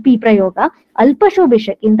Deepaniya Sarpi Prayoga,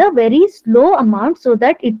 Alpashobhishak, in the very slow amount, so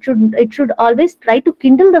that it should always try to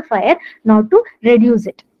kindle the fire, not to reduce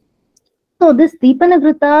it. So this Deepana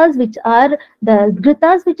Ghritas, which are the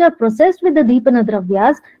Ghritas which are processed with the Deepana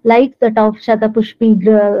Dravyas, like that of Shatapushpi,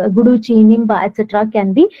 Guduchi, Nimba, etc.,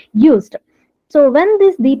 can be used. So when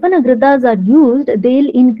these Deepana Ghritas are used, they'll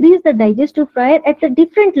increase the digestive fire at the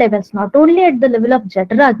different levels, not only at the level of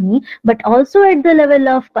Jataragni, but also at the level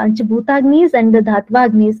of Panchabhutagnis, and the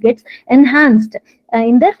Dhattvagnis gets enhanced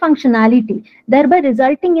in their functionality, thereby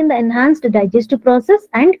resulting in the enhanced digestive process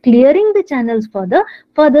and clearing the channels for the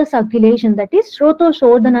further circulation. That is Shroto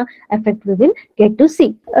Shodhana effect we will get to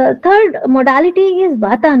see. Third modality is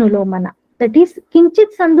Vatanulomana. That is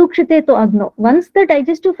Kinchit Sandukshite to Agno. Once the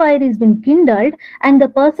digestive fire is been kindled and the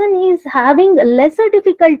person is having lesser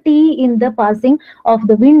difficulty in the passing of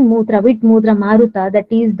the wind mutra, Vit Mudra Maruta, that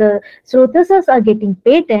is the Srotasas are getting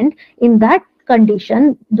patent, in that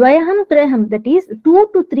condition, Dvayaham Treham, that is 2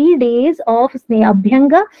 to 3 days of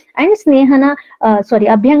Abhyanga and Snehana,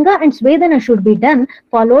 Abhyanga and Svedana should be done,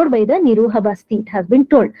 followed by the Niruha Basti, it has been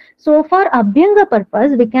told. So for Abhyanga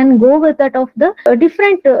purpose, we can go with that of the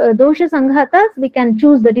different dosha sanghatas, we can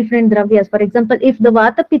choose the different dravyas. For example, if the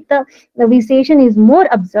Vata Pitta the visation is more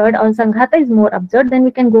absurd or sanghata is more absurd, then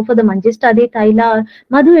we can go for the Manjistade Taila or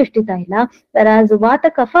Madhuveshti Taila. Whereas Vata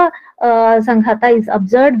Kapha sanghata is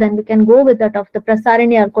absurd, then we can go with that of the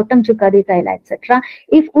Prasarani or Kotam Chukadi Taila, etc.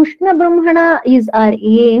 If Ushna Brahmana is our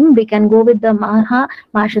aim, we can go with the Maha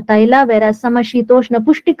Masha Taila, whereas Samashitoshna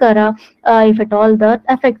Pushtikara, if at all that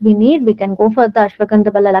effect we need, we can go for the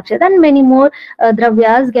Ashwagandha Bala Lakshya. And many more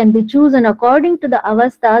dravyas can be chosen according to the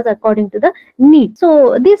avasthas, according to the need.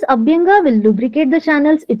 So this Abhyanga will lubricate the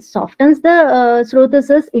channels, it softens the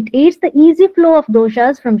srotasas, it aids the easy flow of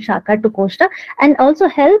doshas from Shaka to Koshta, and also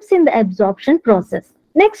helps in the absorption process.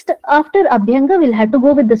 Next, after Abhyanga, we'll have to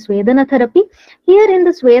go with the Svedana therapy. Here in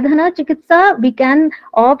the Svedana Chikitsa, we can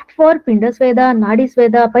opt for Pinda Sveda, Nadi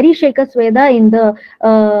Sveda, Parisheka Sveda in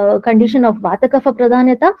the condition of Vatakafa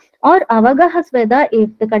Pradhaneta, or Avagaha Sveda if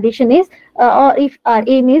the condition is, or if our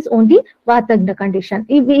aim is only Vatagna condition.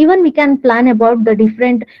 Even we can plan about the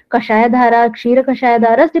different Kashayadhara, Kshira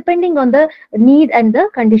Kashayadharas, depending on the need and the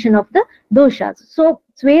condition of the doshas. So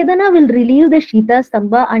Svedana will relieve the Shita,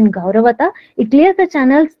 Stamba and Gauravata. It clears the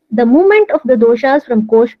channels. The movement of the doshas from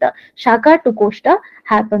Koshta, Shaka to Koshta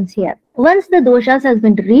happens here. Once the doshas has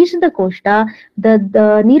been reached the Koshta, the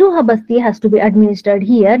Niruha Basti has to be administered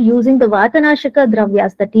here using the Vatanashaka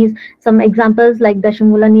Dravyas. That is, some examples like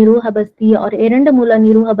Dashamula Niruha Basti or Erandamula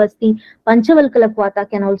Niruha Basti,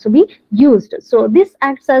 Panchavalkalakwata can also be used. So this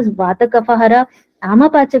acts as Vata Kafahara.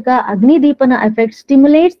 Amapachaka Agni Deepana effect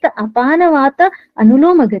stimulates the Apana Vata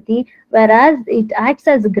Anulomagati, whereas it acts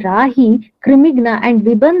as Grahi, Krimigna and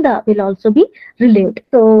Vibandha will also be relieved.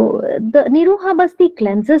 So the Niruha Basti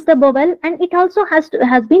cleanses the bowel, and it also has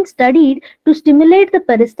been studied to stimulate the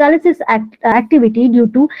peristalsis activity due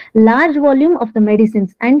to large volume of the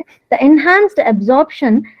medicines, and the enhanced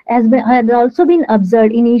absorption has also been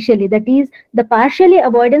observed initially. That is, the partially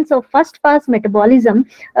avoidance of first pass metabolism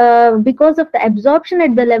because of the absorption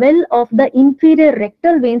at the level of the inferior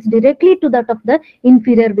rectal veins directly to that of the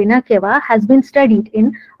inferior vena cava has been studied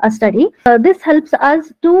in a study. This helps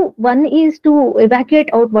us to, one is to evacuate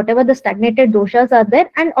out whatever the stagnated doshas are there,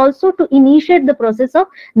 and also to initiate the process of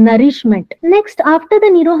nourishment. Next, after the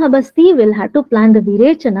Niroha Basti, we'll have to plan the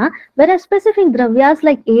Virechana, whereas specific dravyas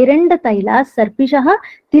like Erenda Taila, Sarpishaha,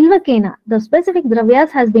 Tilvakena, the specific dravyas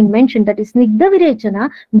has been mentioned, that is Snigdha Virechana,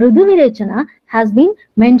 Mrudu Virechana has been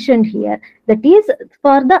mentioned here. That is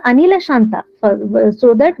for the Anila Shanta,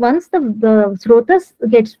 so that once the Srotas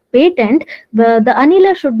gets patent, the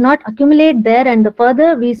Anila should not accumulate there, and the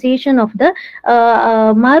further visation of the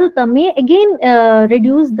Maruta may again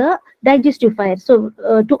reduce the digestive fire. So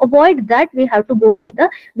to avoid that, we have to go with the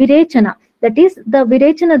Virechana. That is, the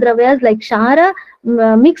Virechana dravyas like Shara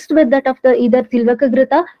mixed with that of the either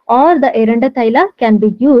Tilvakagrita or the Eranda Taila can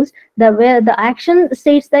be used. Where the action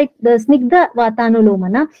states that the Snigdha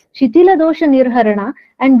Vatanulomana, Shitila Dosha Nirharana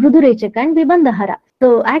and Rudurechaka and Vibandhahara.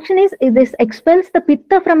 So action is this expels the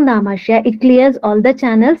Pitta from the Amashya, it clears all the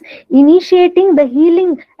channels, initiating the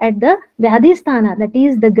healing at the Vyadhisthana, that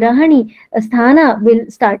is the Grahani Sthana will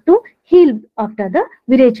start to heal after the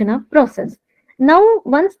Virechana process. Now,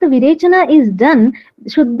 once the Virechana is done,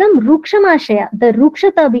 Shuddham Rukshamashaya, the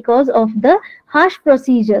Rukshata because of the harsh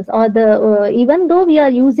procedures, or the even though we are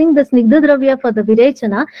using the snigdha dravya for the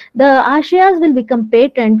virechana, the ashayas will become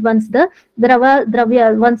patent once the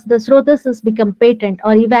dravya, once the srotas is become patent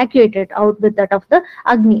or evacuated out with that of the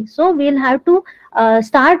agni. So we'll have to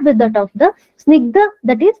start with that of the snigdha,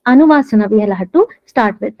 that is anuvasana. We will have to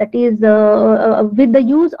start with, that is with the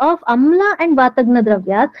use of amla and vatagna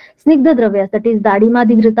dravyas, snigdha dravyas, that is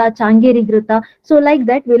dadimadhigrita, changerigrita. So like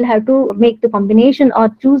that we'll have to make the combination or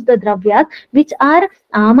choose the dravyas which are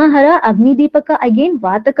amahara, agnidipaka, again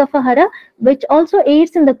vatakafahara, which also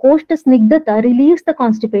aids in the koshta snigdhata, relieves the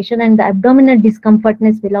constipation, and the abdominal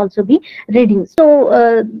discomfortness will also be reduced. So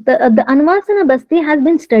the anvasana basti has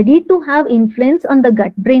been studied to have influence on the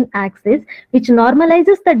gut-brain axis, which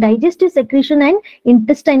normalizes the digestive secretion and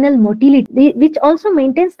intestinal motility, which also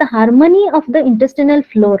maintains the harmony of the intestinal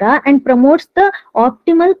flora and promotes the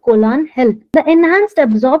optimal colon health. The enhanced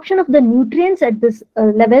absorption of the nutrients at this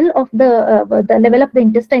level of the level of the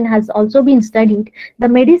intestine has also been studied. The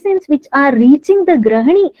medicines which are reaching the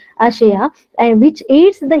Grahani Ashaya, which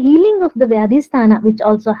aids the healing of the Vyadhisthana, which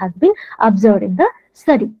also has been observed in the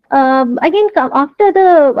study. Again, after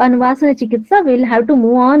the Anvasana Chikitsa, we'll have to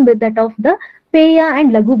move on with that of the Peya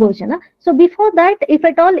and Lagu Bhojana. So before that, if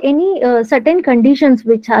at all any certain conditions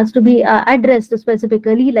which has to be addressed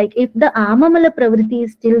specifically, like if the Amamala Pravritti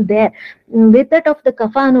is still there, with that of the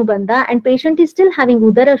Kapha Anubandha, and patient is still having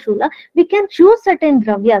Udara Shula, we can choose certain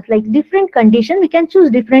dravyas, like different condition, we can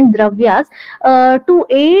choose different dravyas to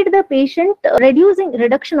aid the patient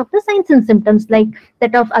reduction of the signs and symptoms, like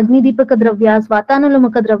that of Agni Dipaka dravyas,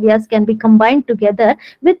 Vatanulumaka dravyas can be combined together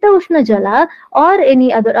with the Ushna Jala or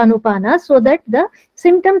any other Anupana, so that the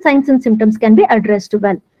signs and symptoms can be addressed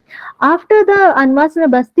well. After the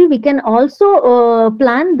Anvasana Basti, we can also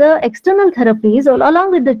plan the external therapies.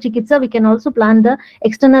 Along with the Chikitsa, we can also plan the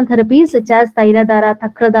external therapies such as Tairadara,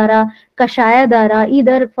 Takradara, Kashayadara,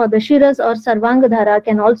 either for the Shiras or Sarvangadhara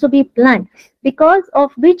can also be planned, because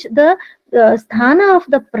of which the sthana of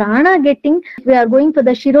the prana getting, we are going for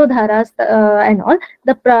the Shirodharas and all,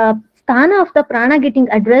 the sthana of the prana getting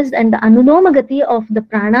addressed, and the anulomagati of the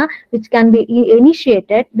prana which can be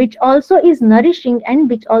initiated, which also is nourishing and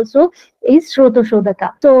which also is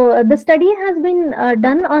Shrotoshodhaka. So the study has been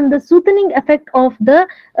done on the soothing effect of the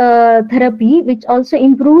therapy, which also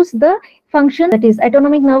improves the function, that is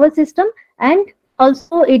autonomic nervous system, and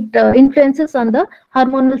also it influences on the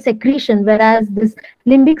hormonal secretion, whereas this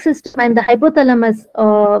limbic system and the hypothalamus,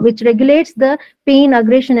 which regulates the pain,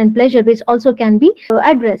 aggression and pleasure, which also can be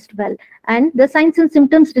addressed well. And the signs and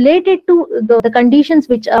symptoms related to the conditions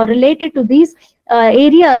which are related to these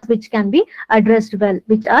areas which can be addressed well,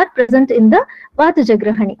 which are present in the Vataja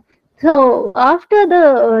Grahani. So after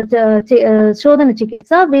the Shodhana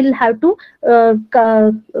Chikitsa, we'll have to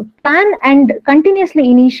plan and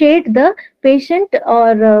continuously initiate the patient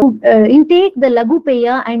or intake the Lagu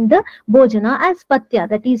Peya and the Bhojana as Patya.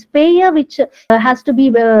 That is Peya, which has to be,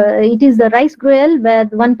 it is the rice gruel where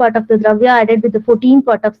one part of the Dravya added with the 14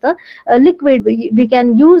 part of the liquid. We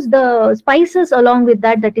can use the spices along with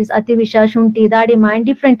that, that is Ativisha, Shunti, Dadima, and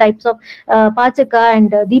different types of Pachaka and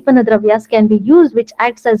Deepana Dravyas can be used, which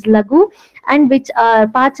acts as Lagu, and which are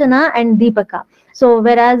Pachana and Deepaka. So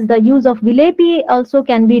whereas the use of Vilepi also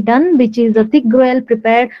can be done, which is a thick gruel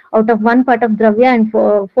prepared out of one part of Dravya and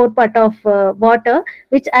four part of water,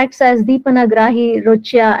 which acts as Deepana, Grahi,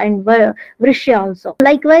 Rochya and Vrishya also.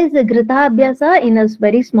 Likewise, the Grita Abhyasa in a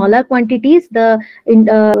very smaller quantities, the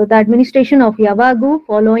administration of Yavagu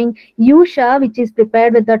following Yusha, which is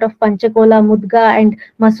prepared with that of Panchakola, Mudga and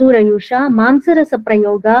Masura Yusha, Mamsarasa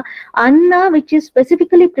Prayoga, Anna, which is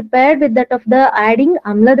specifically prepared with that of the adding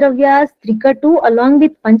Amla Dravyas, Trikatu along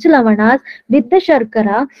with Panchalavanas with the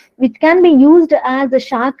Sharkara, which can be used as a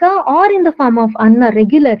Shaka or in the form of Anna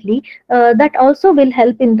regularly. That also will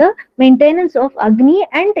help in the maintenance of Agni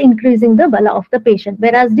and increasing the Bala of the patient.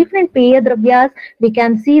 Whereas different Peya Dravyas we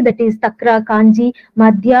can see, that is Takra, Kanji,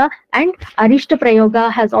 Madhya and Arishta Prayoga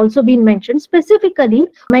has also been mentioned. Specifically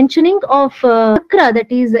mentioning of Takra,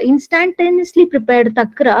 that is instantaneously prepared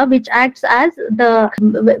Takra, which acts as Tridosha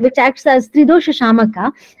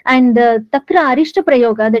Shamaka, and Takra Arishta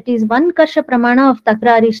Prayoga, that is one Karsha Pramana of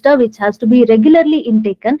Takra Arishta, which has to be regularly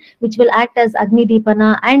intaken, which will act as Agni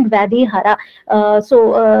Deepana and Vyadhi Hara.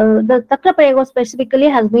 The Takra Prayoga specifically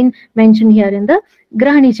has been mentioned here in the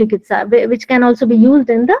Grahani Chikitsa, which can also be used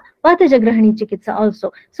in the Vataja Grahani Chikitsa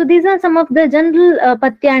also. So these are some of the general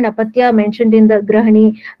Patya and Apatya mentioned in the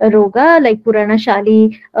Grahani Roga, like Purana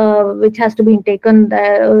Shali, which has to be taken,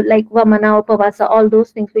 like Vamana, Upavasa, all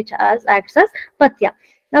those things which acts as Patya.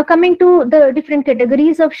 Now coming to the different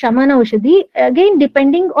categories of Shamana Aushadhi, again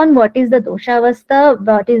depending on what is the dosha avastha,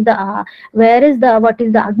 what is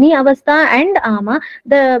the Agni avastha and Ama,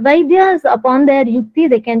 the Vaidyas upon their yukti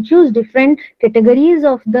they can choose different categories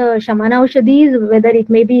of the Shamana Aushadhis, whether it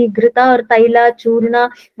may be Grita or Taila, Churna,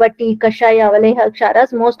 Vati, Kashaya, Avaleha,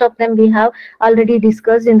 Ksharas. Most of them we have already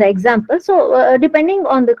discussed in the example. So depending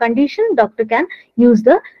on the condition, doctor can use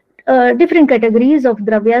the different categories of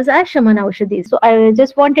dravyas as Shamana Aushadhis. So I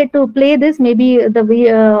just wanted to play this. Maybe the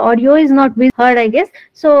audio is not heard, I guess.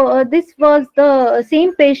 So this was the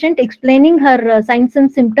same patient explaining her signs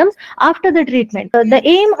and symptoms after the treatment. The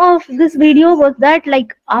aim of this video was that,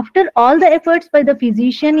 like, after all the efforts by the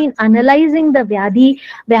physician in analyzing the Vyadhi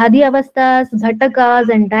avasthas, bhatakas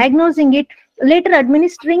and diagnosing it, later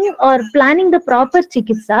administering or planning the proper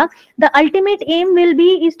chikitsa, the ultimate aim will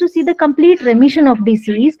be is to see the complete remission of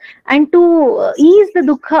disease and to ease the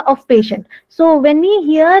dukkha of patient. So when we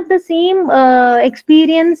hear the same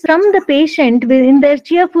experience from the patient in their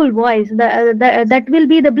cheerful voice, that will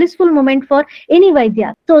be the blissful moment for any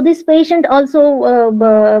Vaidya. So this patient also,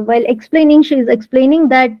 while explaining, she is explaining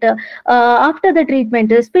that after the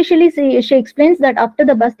treatment, especially she explains that after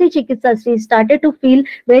the Basti Chikitsa, she started to feel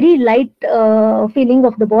very light feeling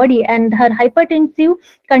of the body, and her hypertensive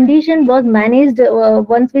condition was managed.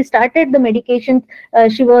 Once we started the medication,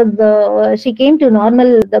 she came to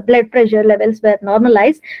normal. The blood pressure levels were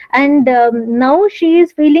normalized, and now she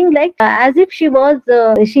is feeling like as if she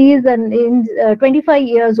is 25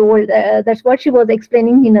 years old. That's what she was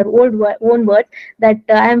explaining in her own words, that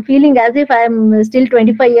I am feeling as if I am still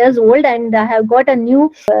 25 years old and I have got a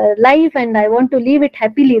new life and I want to live it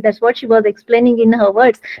happily. That's what she was explaining in her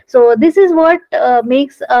words. So this is what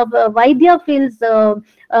makes Vaidya feels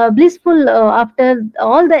blissful after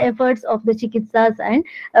all the efforts of the chikitsas, and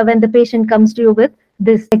when the patient comes to you with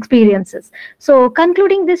these experiences. So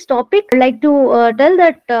concluding this topic, I'd like to tell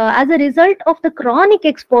that as a result of the chronic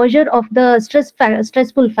exposure of the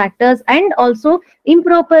stressful factors and also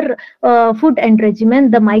improper food and regimen,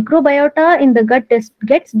 the microbiota in the gut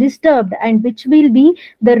gets disturbed, and which will be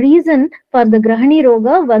the reason for the Grahani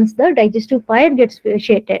Roga once the digestive fire gets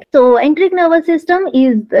vitiated. So enteric nervous system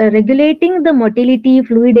is regulating the motility,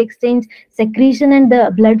 fluid exchange, secretion and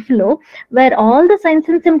the blood flow, where all the signs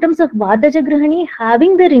and symptoms of Vataja Grahani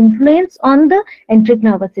having their influence on the enteric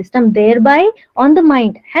nervous system, thereby on the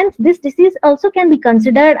mind. Hence, this disease also can be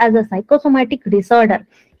considered as a psychosomatic disorder.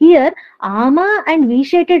 Here, Ama and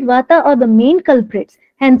vitiated Vata are the main culprits.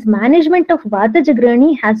 Hence, management of Vataja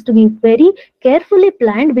Grahani has to be very carefully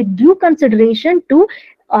planned with due consideration to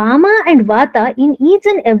Ama and Vata in each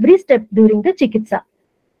and every step during the Chikitsa.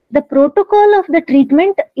 The protocol of the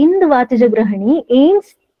treatment in the Vataja Grahani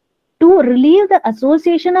aims to relieve the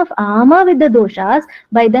association of Ama with the doshas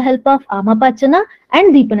by the help of Amapachana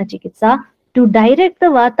and Deepana Chikitsa, to direct the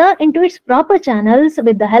Vata into its proper channels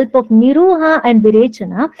with the help of Niruha and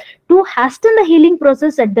Virechana, to hasten the healing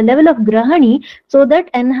process at the level of Grahani, so that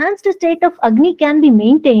enhanced state of Agni can be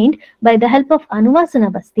maintained by the help of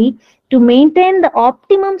Anuvasana Basti, to maintain the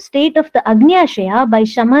optimum state of the Agni Ashaya by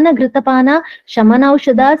Shamana Gritapana, Shamana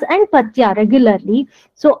Aushadas and Patya regularly.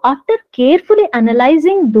 So after carefully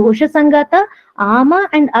analyzing Dosha Sangata, Ama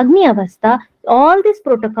and Agni Avastha, all this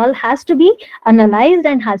protocol has to be analyzed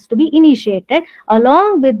and has to be initiated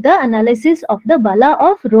along with the analysis of the Bala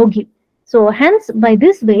of Rogi. So hence, by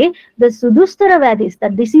this way, the Sudustara Vadis, the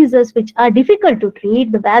diseases which are difficult to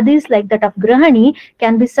treat, the Vadis like that of Grahani,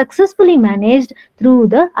 can be successfully managed through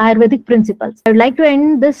the Ayurvedic principles. I would like to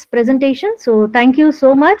end this presentation. So thank you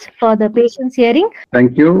so much for the patience hearing.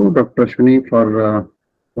 Thank you, Dr. Ashwini, for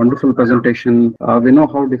wonderful presentation. We know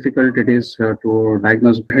how difficult it is to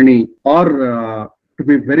diagnose Grahani, or to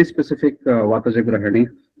be very specific, Vataja Grahani,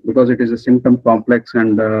 because it is a symptom complex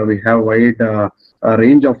and we have wide a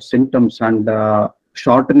range of symptoms, and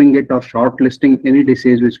shortening it or shortlisting any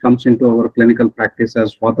disease which comes into our clinical practice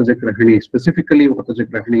as Vataja Grahani, specifically Vataja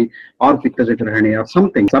Grahani or Pittaja Grahani or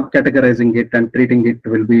something, subcategorizing it and treating it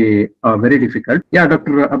will be very difficult. Yeah,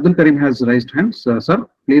 Dr. Abdul Karim has raised hands. Sir,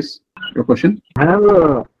 please, your question. I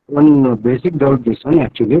have one basic doubt. This one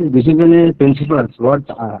actually, this is in principles. What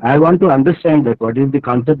I want to understand that what is the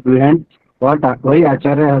concept behind why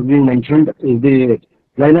Acharya has been mentioned is the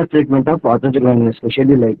line of treatment of Vataja Grahani,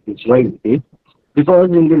 especially like this. Why it is? Because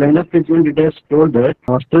in the line of treatment it has told that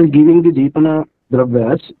after giving the Deepana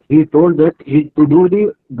Dravyas, he told that he to do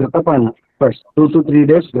the Gratapana first. 2 to 3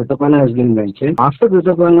 days Gratapana has been mentioned. After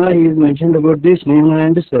Gratapana, he is mentioned about the Snehana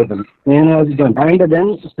and Sedana. Snehana has done. And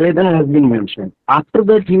then Sedana has been mentioned. After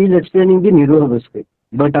that, he is explaining the Niruha Basti.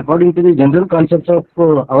 But according to the general concepts of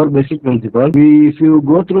our basic principle, if you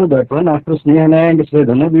go through that one, after Snehana and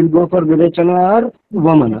Svedana, we'll go for Virechana or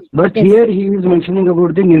Vamana. But Yes. here he is mentioning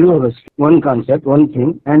about the Niruhavasti, one concept, one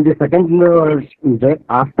thing. And the second is that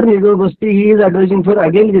after Niruhavasti, he is advising for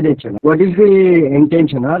again Virechana. What is the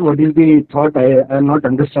intention or what is the thought? I am not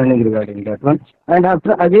understanding regarding that one. And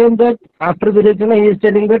after again that, after Virechana, he is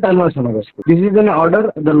telling that Anvasanavasti. This is an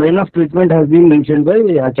order, the line of treatment has been mentioned by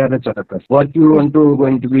Acharya Charakas. What you want to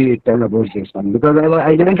going to be tell about this one? Because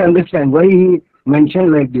I didn't understand why he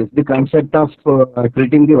mentioned like this, the concept of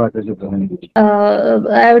treating the Vataja Grahani.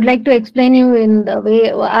 I would like to explain you in the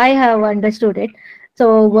way I have understood it.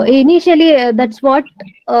 So initially, that's what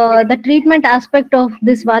the treatment aspect of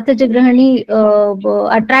this Vataja Grahani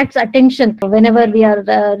attracts attention whenever we are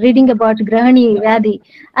reading about Grahani Vyadhi.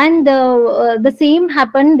 And the same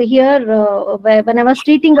happened here when I was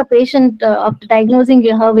treating a patient after diagnosing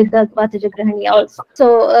her with the Vataja Grahani also.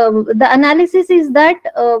 So the analysis is that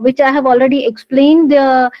which I have already explained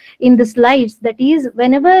in the slides. That is,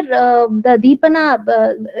 whenever the Deepana,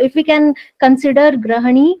 if we can consider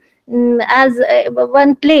Grahani as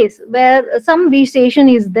one place where some vegetation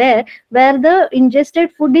is there, where the ingested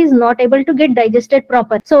food is not able to get digested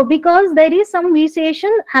properly. So because there is some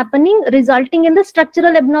vegetation happening, resulting in the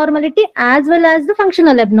structural abnormality as well as the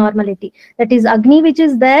functional abnormality. That is Agni, which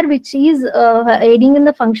is there, which is aiding in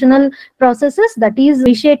the functional processes, that is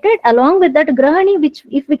vitiated. Along with that Grahani, which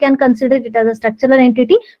if we can consider it as a structural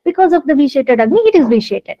entity, because of the vitiated Agni, it is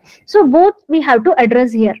vitiated. So both we have to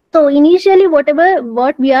address here. So initially,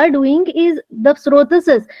 what we are doing is the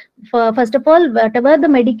srotases. First of all, whatever the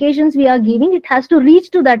medications we are giving, it has to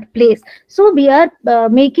reach to that place. So we are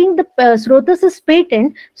making the srotases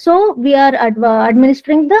patent. So we are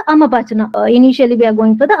administering the Amapachana. Initially, we are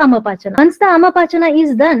going for the Amapachana. Once the Amapachana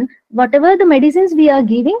is done, whatever the medicines we are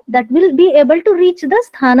giving, that will be able to reach the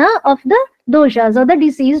sthana of the doshas or the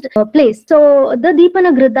diseased place. So the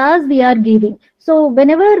Deepana Gritas we are giving. So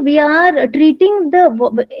whenever we are treating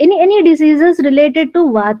the any diseases related to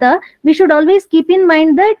Vata, we should always keep in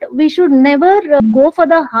mind that we should never go for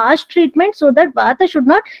the harsh treatment, so that Vata should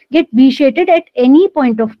not get vitiated at any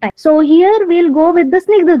point of time. So here we'll go with the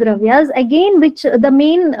Snigdha Dravyas again, which the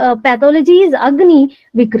main pathology is Agni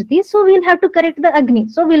Vikriti. So we'll have to correct the Agni.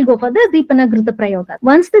 So we'll go for the Deepanagrita Prayoga.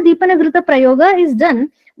 Once the Deepanagrita Prayoga is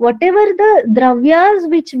done, whatever the dravyas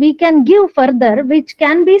which we can give further, which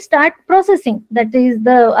can be start processing, that is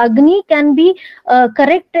the Agni can be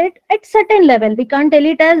corrected at certain level. We can't tell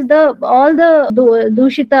it as all the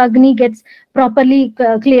Dushita Agni gets properly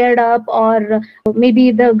cleared up, or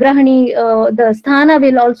maybe the Grahani, the Sthana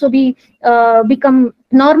will also be become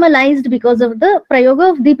normalized because of the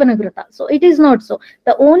prayoga of Deepanagrita. So it is not so.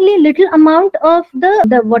 The only little amount of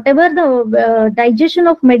the whatever the digestion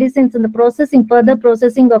of medicines and the processing, further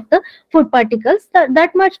processing of the food particles,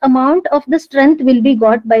 that much amount of the strength will be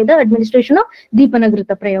got by the administration of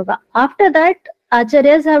Deepanagrita prayoga. After that,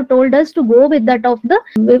 Acharyas have told us to go with that of the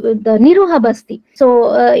Niruhabasti.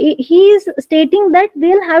 So he is stating that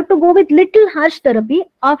we'll have to go with little harsh therapy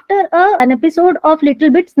after an episode of little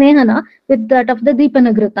bit Snehana with that of the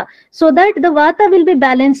Deepanagrita, so that the Vata will be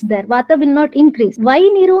balanced there. Vata will not increase. Why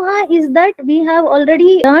Niruha is that we have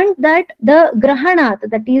already learned that the Grahanat,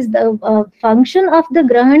 that is the function of the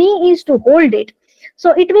Grahani, is to hold it.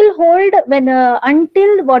 So it will hold when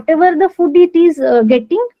until whatever the food it is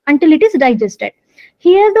getting, until it is digested.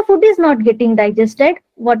 Here the food is not getting digested.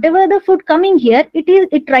 Whatever the food coming here,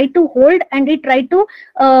 it try to hold and it try to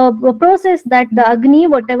process that the Agni,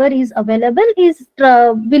 whatever is available, is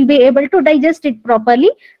will be able to digest it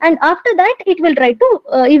properly, and after that it will try to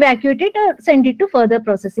evacuate it or send it to further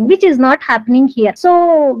processing, which is not happening here.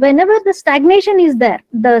 So whenever the stagnation is there,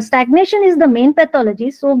 the stagnation is the main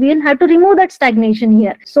pathology, so we'll have to remove that stagnation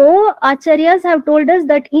here. So Acharyas have told us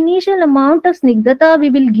that initial amount of Snigdhata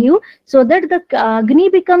we will give, so that the Agni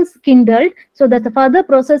becomes kindled, so that the further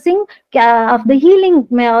processing of the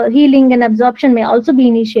healing and absorption may also be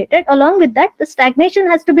initiated. Along with that, the stagnation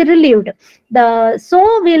has to be relieved.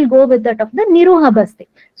 So we'll go with that of the Niruhabasti.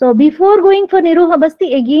 So before going for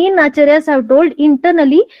Niruhabasti, again Acharyas have told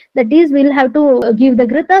internally, that is, we'll have to give the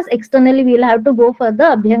Gritas. Externally, we'll have to go for the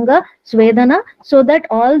Abhyanga Svedana, so that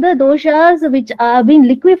all the doshas which are being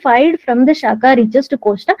liquefied from the Shaka reaches to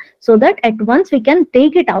Koshta, so that at once we can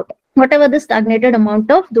take it out. whatever the stagnated amount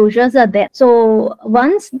of doshas are there. So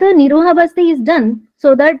once the Niruha Basti is done,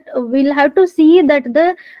 so that we'll have to see that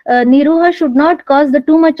the Niruha should not cause the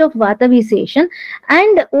too much of Vata vitiation,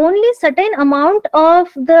 and only certain amount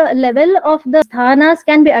of the level of the sthanas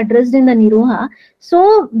can be addressed in the Niruha.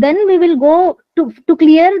 So then we will go to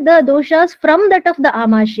clear the doshas from that of the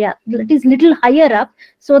Amasya, that is little higher up,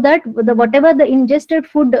 so that the whatever the ingested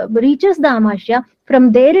food reaches the Amasya,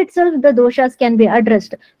 from there itself the doshas can be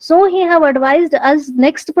addressed. So he have advised us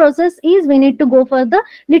next process is we need to go for the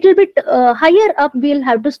little bit higher up, we'll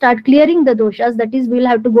have to start clearing the doshas, that is we'll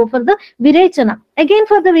have to go for the Virechana. Again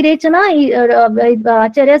for the Virechana,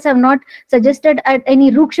 Acharyas have not suggested at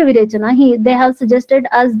any Ruksha Virechana, they have suggested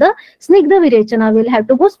as the Snigdha Virechana we'll have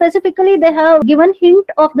to go. Specifically they have given hint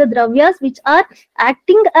of the dravyas which are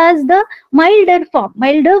acting as the milder form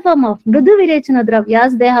of Mridu Virechana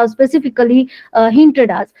dravyas, they have specifically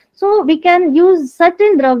hinted us. So we can use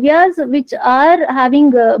certain dravyas which are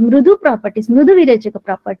having mrudu properties, mrudu virechaka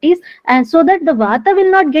properties, and so that the vata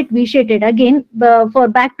will not get vitiated. Again, for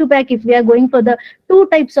back to back, if we are going for the two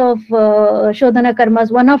types of shodhana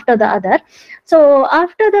karmas, one after the other. So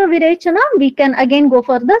after the virechana, we can again go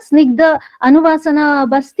for the snigdha anuvasana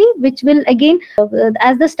basti, which will again,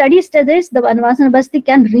 as the study suggests, the anuvasana basti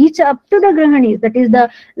can reach up to the grahani, that is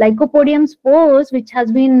the lycopodium spores, which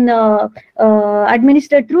has been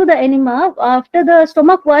administered through the enema. After the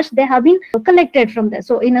stomach wash, they have been collected from there.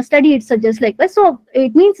 So in a study it suggests like this. So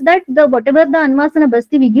it means that the whatever the anvasana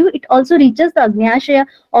basti we give, it also reaches the agnyashaya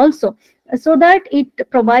also, so that it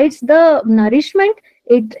provides the nourishment,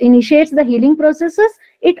 it initiates the healing processes,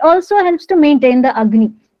 it also helps to maintain the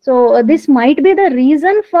agni. So this might be the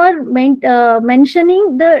reason for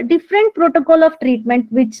mentioning the different protocol of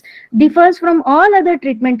treatment, which differs from all other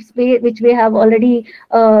treatments which we have already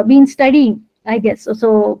been studying, I guess.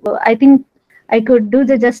 So I think I could do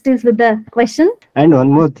the justice with the question. And one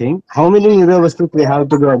more thing, how many universities we have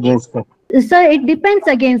to do against that? Sir, it depends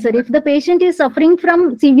again, sir. If the patient is suffering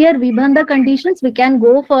from severe Vibandha conditions, we can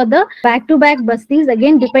go for the back-to-back bastis,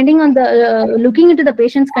 again depending on the looking into the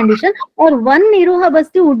patient's condition, or one Niruha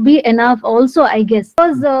basti would be enough also, I guess.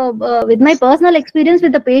 Because with my personal experience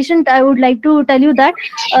with the patient, I would like to tell you that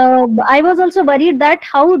I was also worried that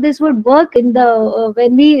how this would work in the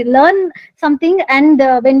when we learn something and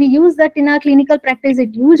when we use that in our clinical practice,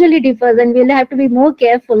 it usually differs and we'll have to be more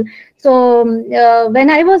careful. So when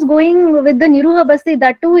I was going with the Niruha Basti,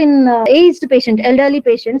 that too in aged patient, elderly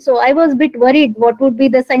patient, so I was a bit worried what would be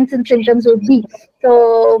the signs and symptoms would be.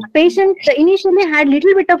 So patient initially had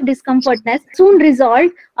little bit of discomfortness, soon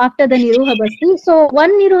resolved after the Niruha Basti. So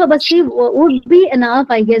one Niruha Basti would be enough,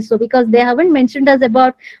 I guess. So because they haven't mentioned us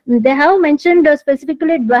about, they have mentioned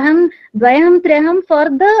specifically Dvayam, Treham for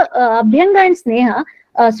the Abhyanga and Sneha.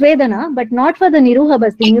 Svedana, but not for the Niruha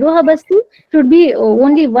Basti. Niruha Basti should be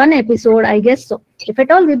only one episode, I guess so. If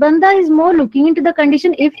at all Vibandha is more looking into the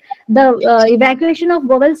condition, if the evacuation of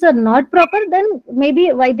bowels are not proper, then maybe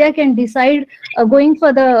Vaidya can decide going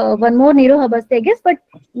for the one more Niruha Basti, I guess, but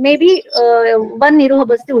maybe one Niruha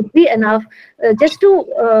Basti would be enough just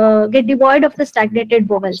to get devoid of the stagnated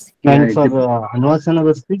bowels. And for Anvasana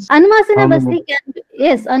Bastis? Anvasana Basti can be,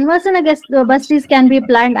 yes, Anvasana Bastis can be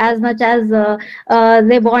planned as much as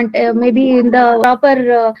they want, maybe in the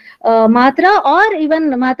proper matra, or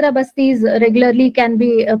even matra bastis regularly can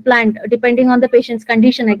be planned depending on the patient's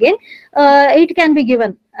condition. Again, it can be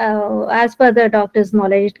given as per the doctor's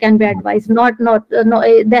knowledge. It can be advised. No,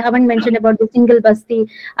 they haven't mentioned about the single basti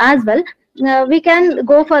as well. We can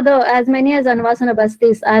go for the as many as Anvasana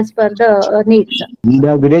bastis as per the needs.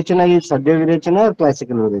 The Virechana is Sadhya Virechana or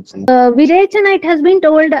classical Virechana? Virechana, it has been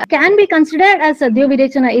told, can be considered as Sadhya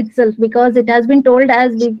Virechana itself, because it has been told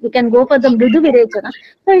as we can go for the Mridu Virechana.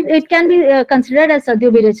 So it can be considered as Sadhya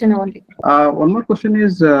Virechana only. One more question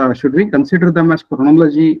is, should we consider them as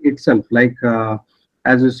chronology itself? Like,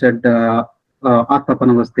 as you said,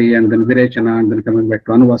 Atapanavasti and then Virechana and then coming back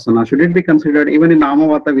to Anuvasana. Should it be considered, even in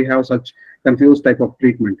Amavata we have such confused type of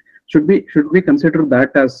treatment? Should we consider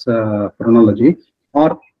that as chronology,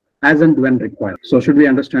 or as and when required? So should we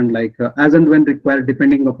understand like as and when required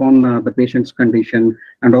depending upon the patient's condition,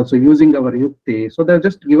 and also using our yukti? So they're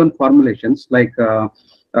just given formulations like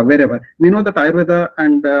wherever. We know that Ayurveda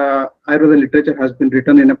and Ayurveda literature has been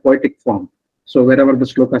written in a poetic form. So wherever the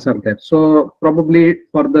slokas are there, so probably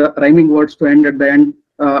for the rhyming words to end at the end,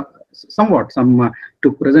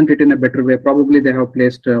 to present it in a better way, probably they have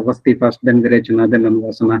placed Vasti first, then Virechana, then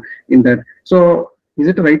Anvasana in that. So is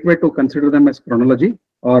it a right way to consider them as chronology,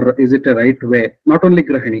 or is it a right way, not only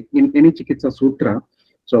Grahani, in any Chikitsa Sutra?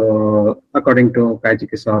 So according to Kaya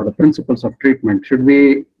Chikitsa or the principles of treatment, should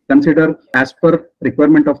we consider as per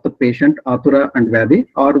requirement of the patient, Atura and Vyadhi,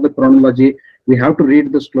 or the chronology. We have to read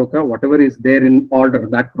the sloka, whatever is there in order,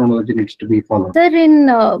 that chronology needs to be followed. Sir,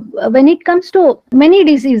 when it comes to many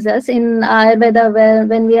diseases in Ayurveda,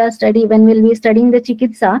 when we'll be studying the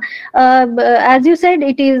Chikitsa, as you said,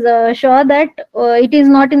 it is sure that it is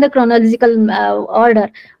not in the chronological order.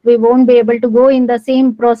 We won't be able to go in the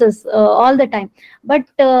same process all the time. But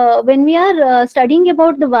when we are studying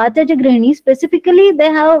about the Vataja Grahani, specifically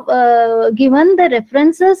they have given the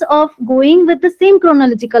references of going with the same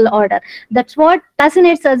chronological order. That's what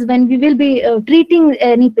fascinates us when we will be treating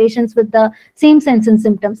any patients with the same signs and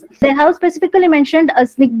symptoms. They have specifically mentioned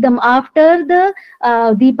Asnigdam after the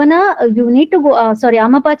Deepana, you need to go,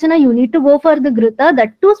 Amapachana, you need to go for the Grita.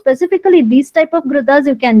 That too, specifically these type of Gritas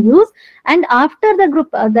you can use. And after the group,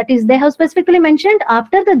 that is, they have specifically mentioned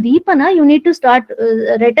after the Deepana, you need to start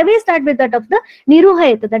right away start with that of the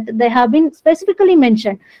Niruhayat, that they have been specifically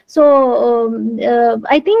mentioned. So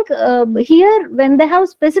I think here when they have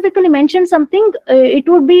specifically mentioned something, it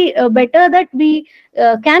would be better that we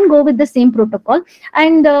can go with the same protocol,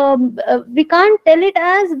 and we can't tell it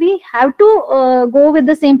as we have to go with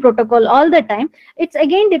the same protocol all the time. It's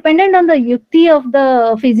again dependent on the yukti of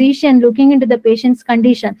the physician looking into the patient's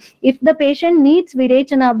condition. If the patient needs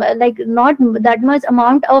virechana, like not that much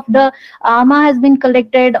amount of the ama has been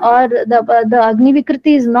collected, or the agni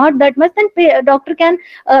vikriti is not that much, then doctor can,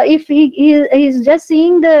 if he is just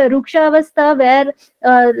seeing the ruksha avastha where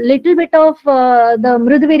little bit of the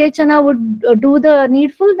mrudu virechana would do the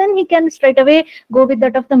needful, then he can straight away go with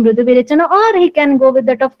that of the mrudu virechana, or he can go with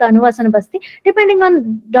that of the anuvasana basti, depending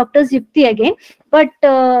on doctor's yukti again. But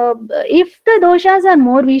if the doshas are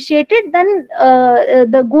more vitiated, then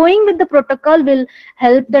the going with the protocol will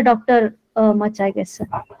help the doctor much, I guess.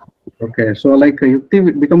 Okay, so like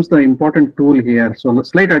yukti becomes the important tool here. So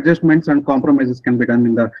slight adjustments and compromises can be done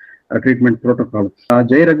in the treatment protocol.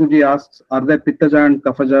 Jay Raghuji asks, are there Pittaja and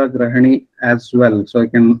Kafaja Grahani as well? So I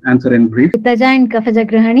can answer in brief. Pittaja and Kafaja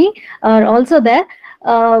Grahani are also there.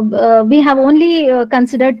 We have only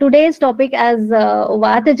considered today's topic as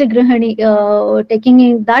Vataja Grahani.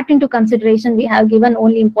 Taking that into consideration, we have given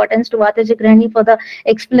only importance to Vataja Grahani for the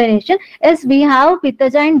explanation. Yes, we have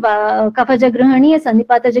Pittaja and Kafaja Grahani,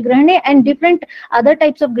 Sandipataja Grahani, and different other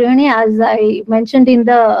types of Grahani, as I mentioned in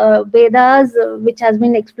the Vedas, which has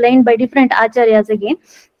been explained by different acharyas again.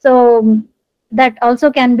 So that also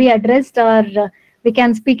can be addressed, or we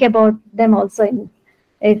can speak about them also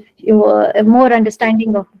if more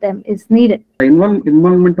understanding of them is needed.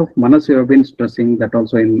 Involvement of manas, you have been stressing that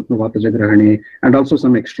also in Vataja Grahani, and also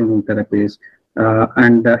some external therapies.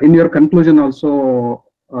 And in your conclusion also,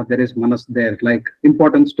 there is manas there, like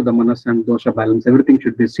importance to the manas and dosha balance, everything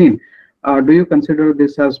should be seen. Do you consider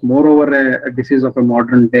this as moreover a disease of a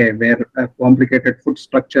modern day, where a complicated food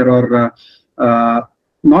structure, or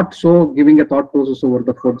not so giving a thought process over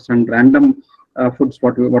the foods, and random foods,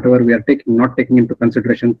 whatever we are taking, not taking into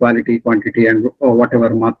consideration quality, quantity, and whatever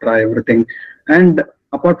matra, everything. And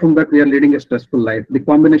apart from that, we are leading a stressful life. The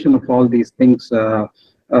combination of all these things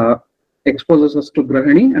exposes us to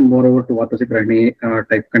Grahani, and moreover to Vataja Grahani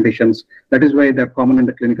type conditions. That is why they are common in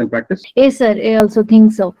the clinical practice. Yes, sir. I also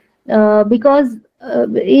think so. Because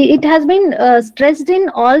it has been stressed in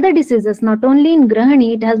all the diseases, not only in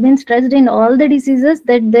Grahani, it has been stressed in all the diseases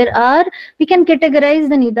that we can categorize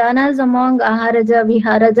the nidanas among Aharaja,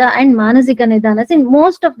 Viharaja and Manasika nidanas in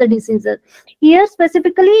most of the diseases. Here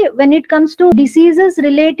specifically, when it comes to diseases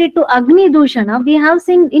related to Agni Dushana, we have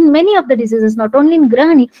seen in many of the diseases, not only in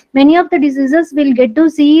Grahani, many of the diseases will get to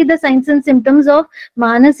see the signs and symptoms of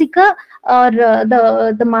Manasika, or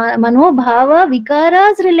the manobhava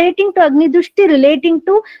vikaras relating to Agni Dushti, relating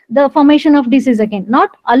to the formation of disease again.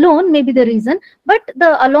 Not alone may be the reason, but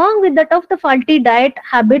along with that of the faulty diet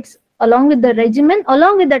habits, along with the regimen,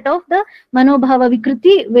 along with that of the manobhava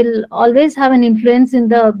vikriti will always have an influence in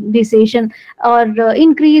the decision, or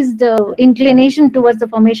increased inclination towards the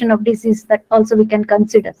formation of disease. That also we can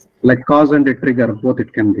consider. Like cause and a trigger, both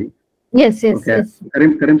it can be. Yes.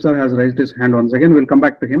 Karim sir has raised his hand once again. We'll come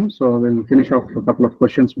back to him. So we'll finish off a couple of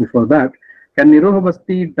questions before that. Can Niroha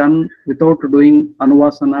Basti done without doing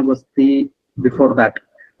Anuvasana Basti before that?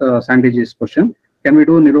 Sandyji's question. Can we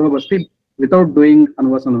do Niroha Basti without doing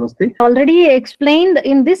Anuvasana Basti? Already explained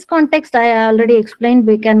in this context, I already explained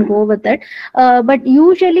we can go with it. But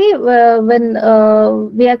usually when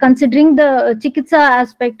we are considering the Chikitsa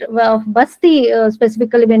aspect of Basti,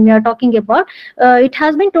 specifically when we are talking about, it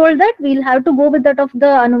has been told that we'll have to go with that of the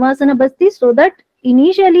Anuvasana Basti, so that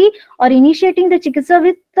initially or initiating the Chikitsa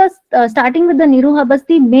with the starting with the Niroha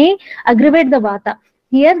Basti may aggravate the Vata.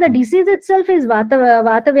 Here the disease itself is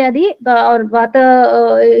vata vyadhi or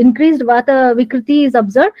vata increased vata vikriti is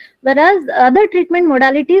observed, whereas other treatment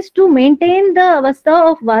modalities to maintain the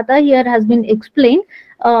avastha of vata here has been explained,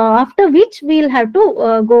 after which we'll have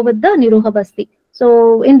to go with the Niroha Basti.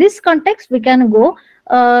 So in this context we can go.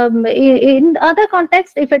 In other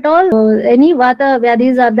context, if at all any vata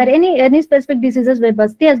vyadhis are there, any specific diseases where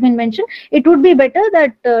basti has been mentioned, it would be better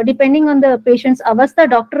that depending on the patient's avastha,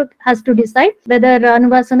 doctor has to decide whether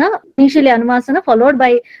initially anuvasana followed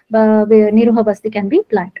by Niroha Basti can be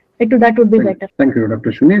planned. That would be better. Thank you,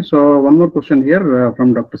 Dr. Shuni. So one more question here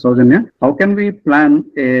from Dr. Saujanya. How can we plan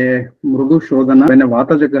a Mrudu Shodhana when a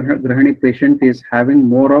Vataja Grahani patient is having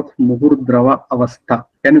more of Muhurdrava Avastha?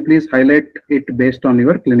 Can you please highlight it based on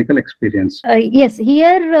your clinical experience? Yes,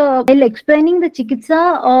 here while explaining the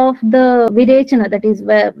chikitsa of the virechana, that is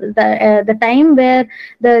where the time where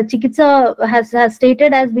the chikitsa has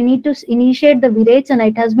stated as we need to initiate the virechana,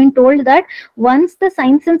 it has been told that once the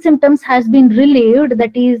signs and symptoms has been relieved,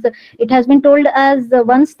 that is, it has been told as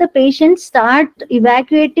once the patient start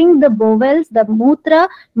evacuating the bowels, the mutra,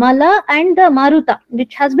 mala and the maruta,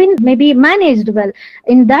 which has been maybe managed well,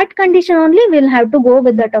 in that condition only we'll have to go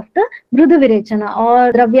with that of the Mrudu Virechana,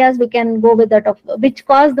 or dravyas we can go with that of which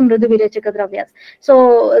cause the Mrudu Virechaka dravyas.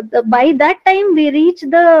 So by that time we reach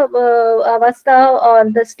the avastha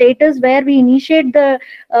or the status where we initiate the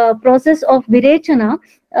process of Virechana.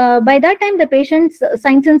 By that time the patient's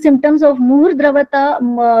signs and symptoms of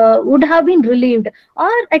Muhurdravata would have been relieved,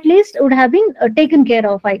 or at least would have been taken care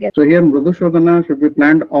of, I guess. So here Mrudu Shodhana should be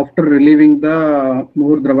planned after relieving the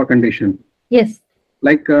Muhurdrava condition. Yes.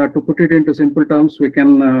 Like to put it into simple terms, we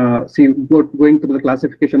can see going through the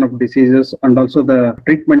classification of diseases and also the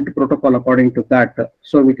treatment protocol according to that.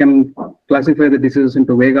 So we can classify the diseases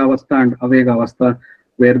into Vega Avastha and Avega Avastha,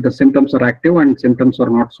 where the symptoms are active and symptoms are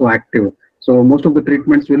not so active. So most of the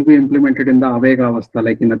treatments will be implemented in the Avega Avastha,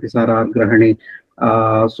 like in Atisara or Grahani.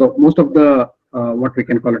 So most of the what we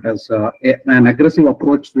can call it as an aggressive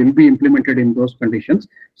approach will be implemented in those conditions.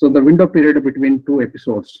 So the window period between two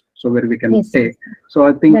episodes, so where we can take. So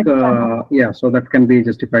I think, yeah, so that can be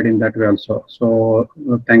justified in that way also. So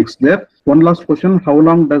thanks there. One last question. How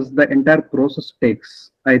long does the entire process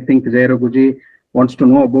takes? I think Jayaraguji wants to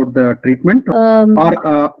know about the treatment,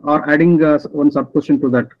 or adding one sub question to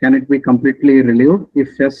that. Can it be completely relieved?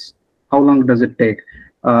 If yes, how long does it take?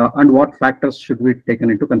 And what factors should be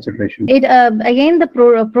taken into consideration? It again, the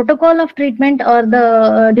protocol of treatment or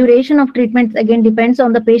the duration of treatment again depends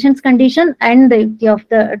on the patient's condition and the of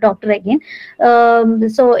the doctor again.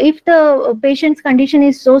 So if the patient's condition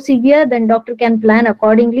is so severe, then doctor can plan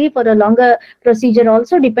accordingly for a longer procedure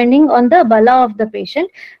also, depending on the bala of the patient.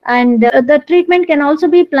 And the treatment can also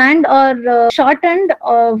be planned or shortened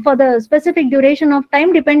for the specific duration of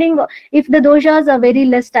time, depending if the doshas are very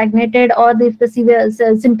less stagnated, or if the severe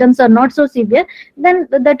symptoms are not so severe, then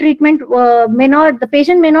the treatment the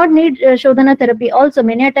patient may not need Shodhana therapy also.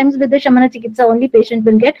 Many a times with the Shamana Chikitsa only patient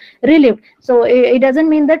will get relieved. So it doesn't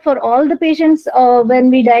mean that for all the patients when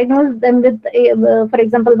we diagnose them with for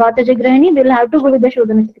example Vataja Grahani, we'll have to go with the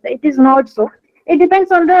Shodhana Chikitsa. It is not so. It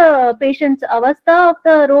depends on the patient's avastha of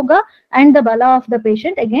the roga and the bala of the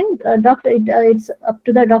patient. Again, it's up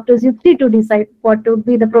to the doctor's yukti to decide what would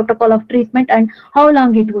be the protocol of treatment and how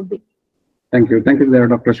long it would be. Thank you. Thank you there,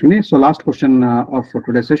 Dr. Shuni. So last question of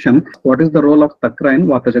today's session. What is the role of Takra in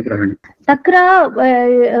Vataja Grahani? Takra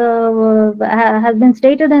has been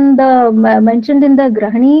stated in the mentioned in the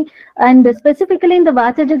Grahani, and specifically in the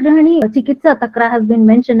Vataja Grahani, Chikitsa Takra has been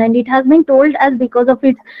mentioned, and it has been told as because of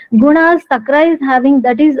its gunas, Takra is having,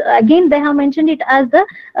 that is again they have mentioned it as the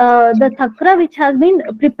Takra which has been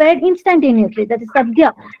prepared instantaneously, that is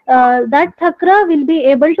Sadhya. That Takra will be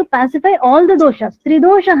able to pacify all the doshas,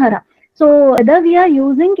 Tridosha Hara. So whether we are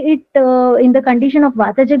using it in the condition of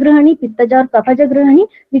Vataja Grahani, Pittaja or Kapaja Grahani,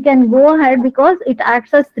 we can go ahead because it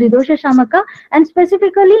acts as Tridosha Shamaka, and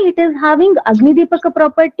specifically it is having Agni Dipaka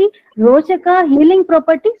property, Rochaka, healing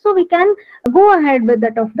property. So we can go ahead with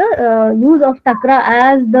that of the use of Takra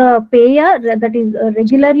as the Peya, that is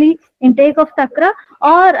regularly intake of Takra,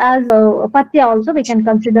 or as Patya also we can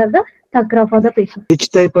consider the Takra for the patient. Which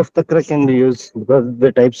type of Takra can we use? Because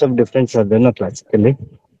the types of difference are there, not classically.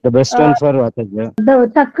 The best one for Vataja.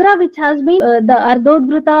 The Takra which has been the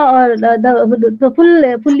Ardhodbruta, or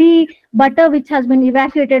the fully butter which has been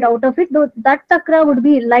evacuated out of it, that Takra would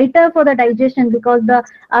be lighter for the digestion, because the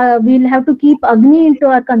we'll have to keep Agni into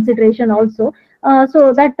our consideration also.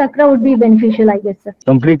 So that takra would be beneficial, I guess, sir.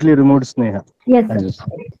 Completely removed Sneha. Yes, I sir. just-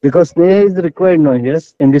 Because Sneha is required, no,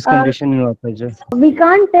 yes, in this Uh, condition in Vataja. We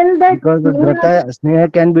can't tell that. Because the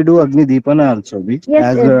Sneha can be do Agni Deepana also be, Yes,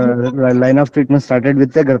 as yes, line of treatment started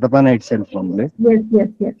with the Gratapana itself only. yes, yes,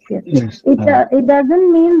 yes, yes. Yes. It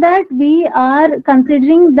doesn't mean that we are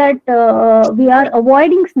considering that we are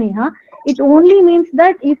avoiding sneha. It only means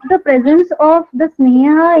that if the presence of the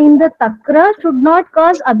sneha in the takra should not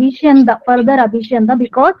cause abhishanda, further abhishanda,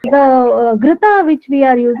 because the grita which we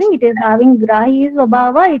are using, it is having grahi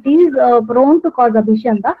svabhava, it is prone to cause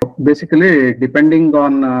abhishanda. Basically, depending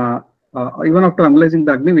on even after analyzing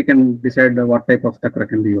the Agni, we can decide what type of takra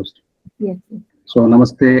can be used. Yes, yes. So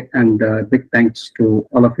namaste and big thanks to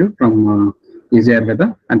all of you from Easy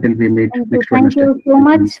Ayurveda. Until we meet next Thank Wednesday. you so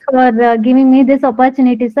much for giving me this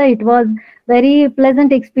opportunity, sir. It was very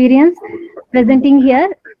pleasant experience presenting here.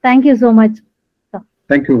 Thank you so much, sir.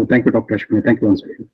 Thank you, Dr. Ashwini. Thank you once again.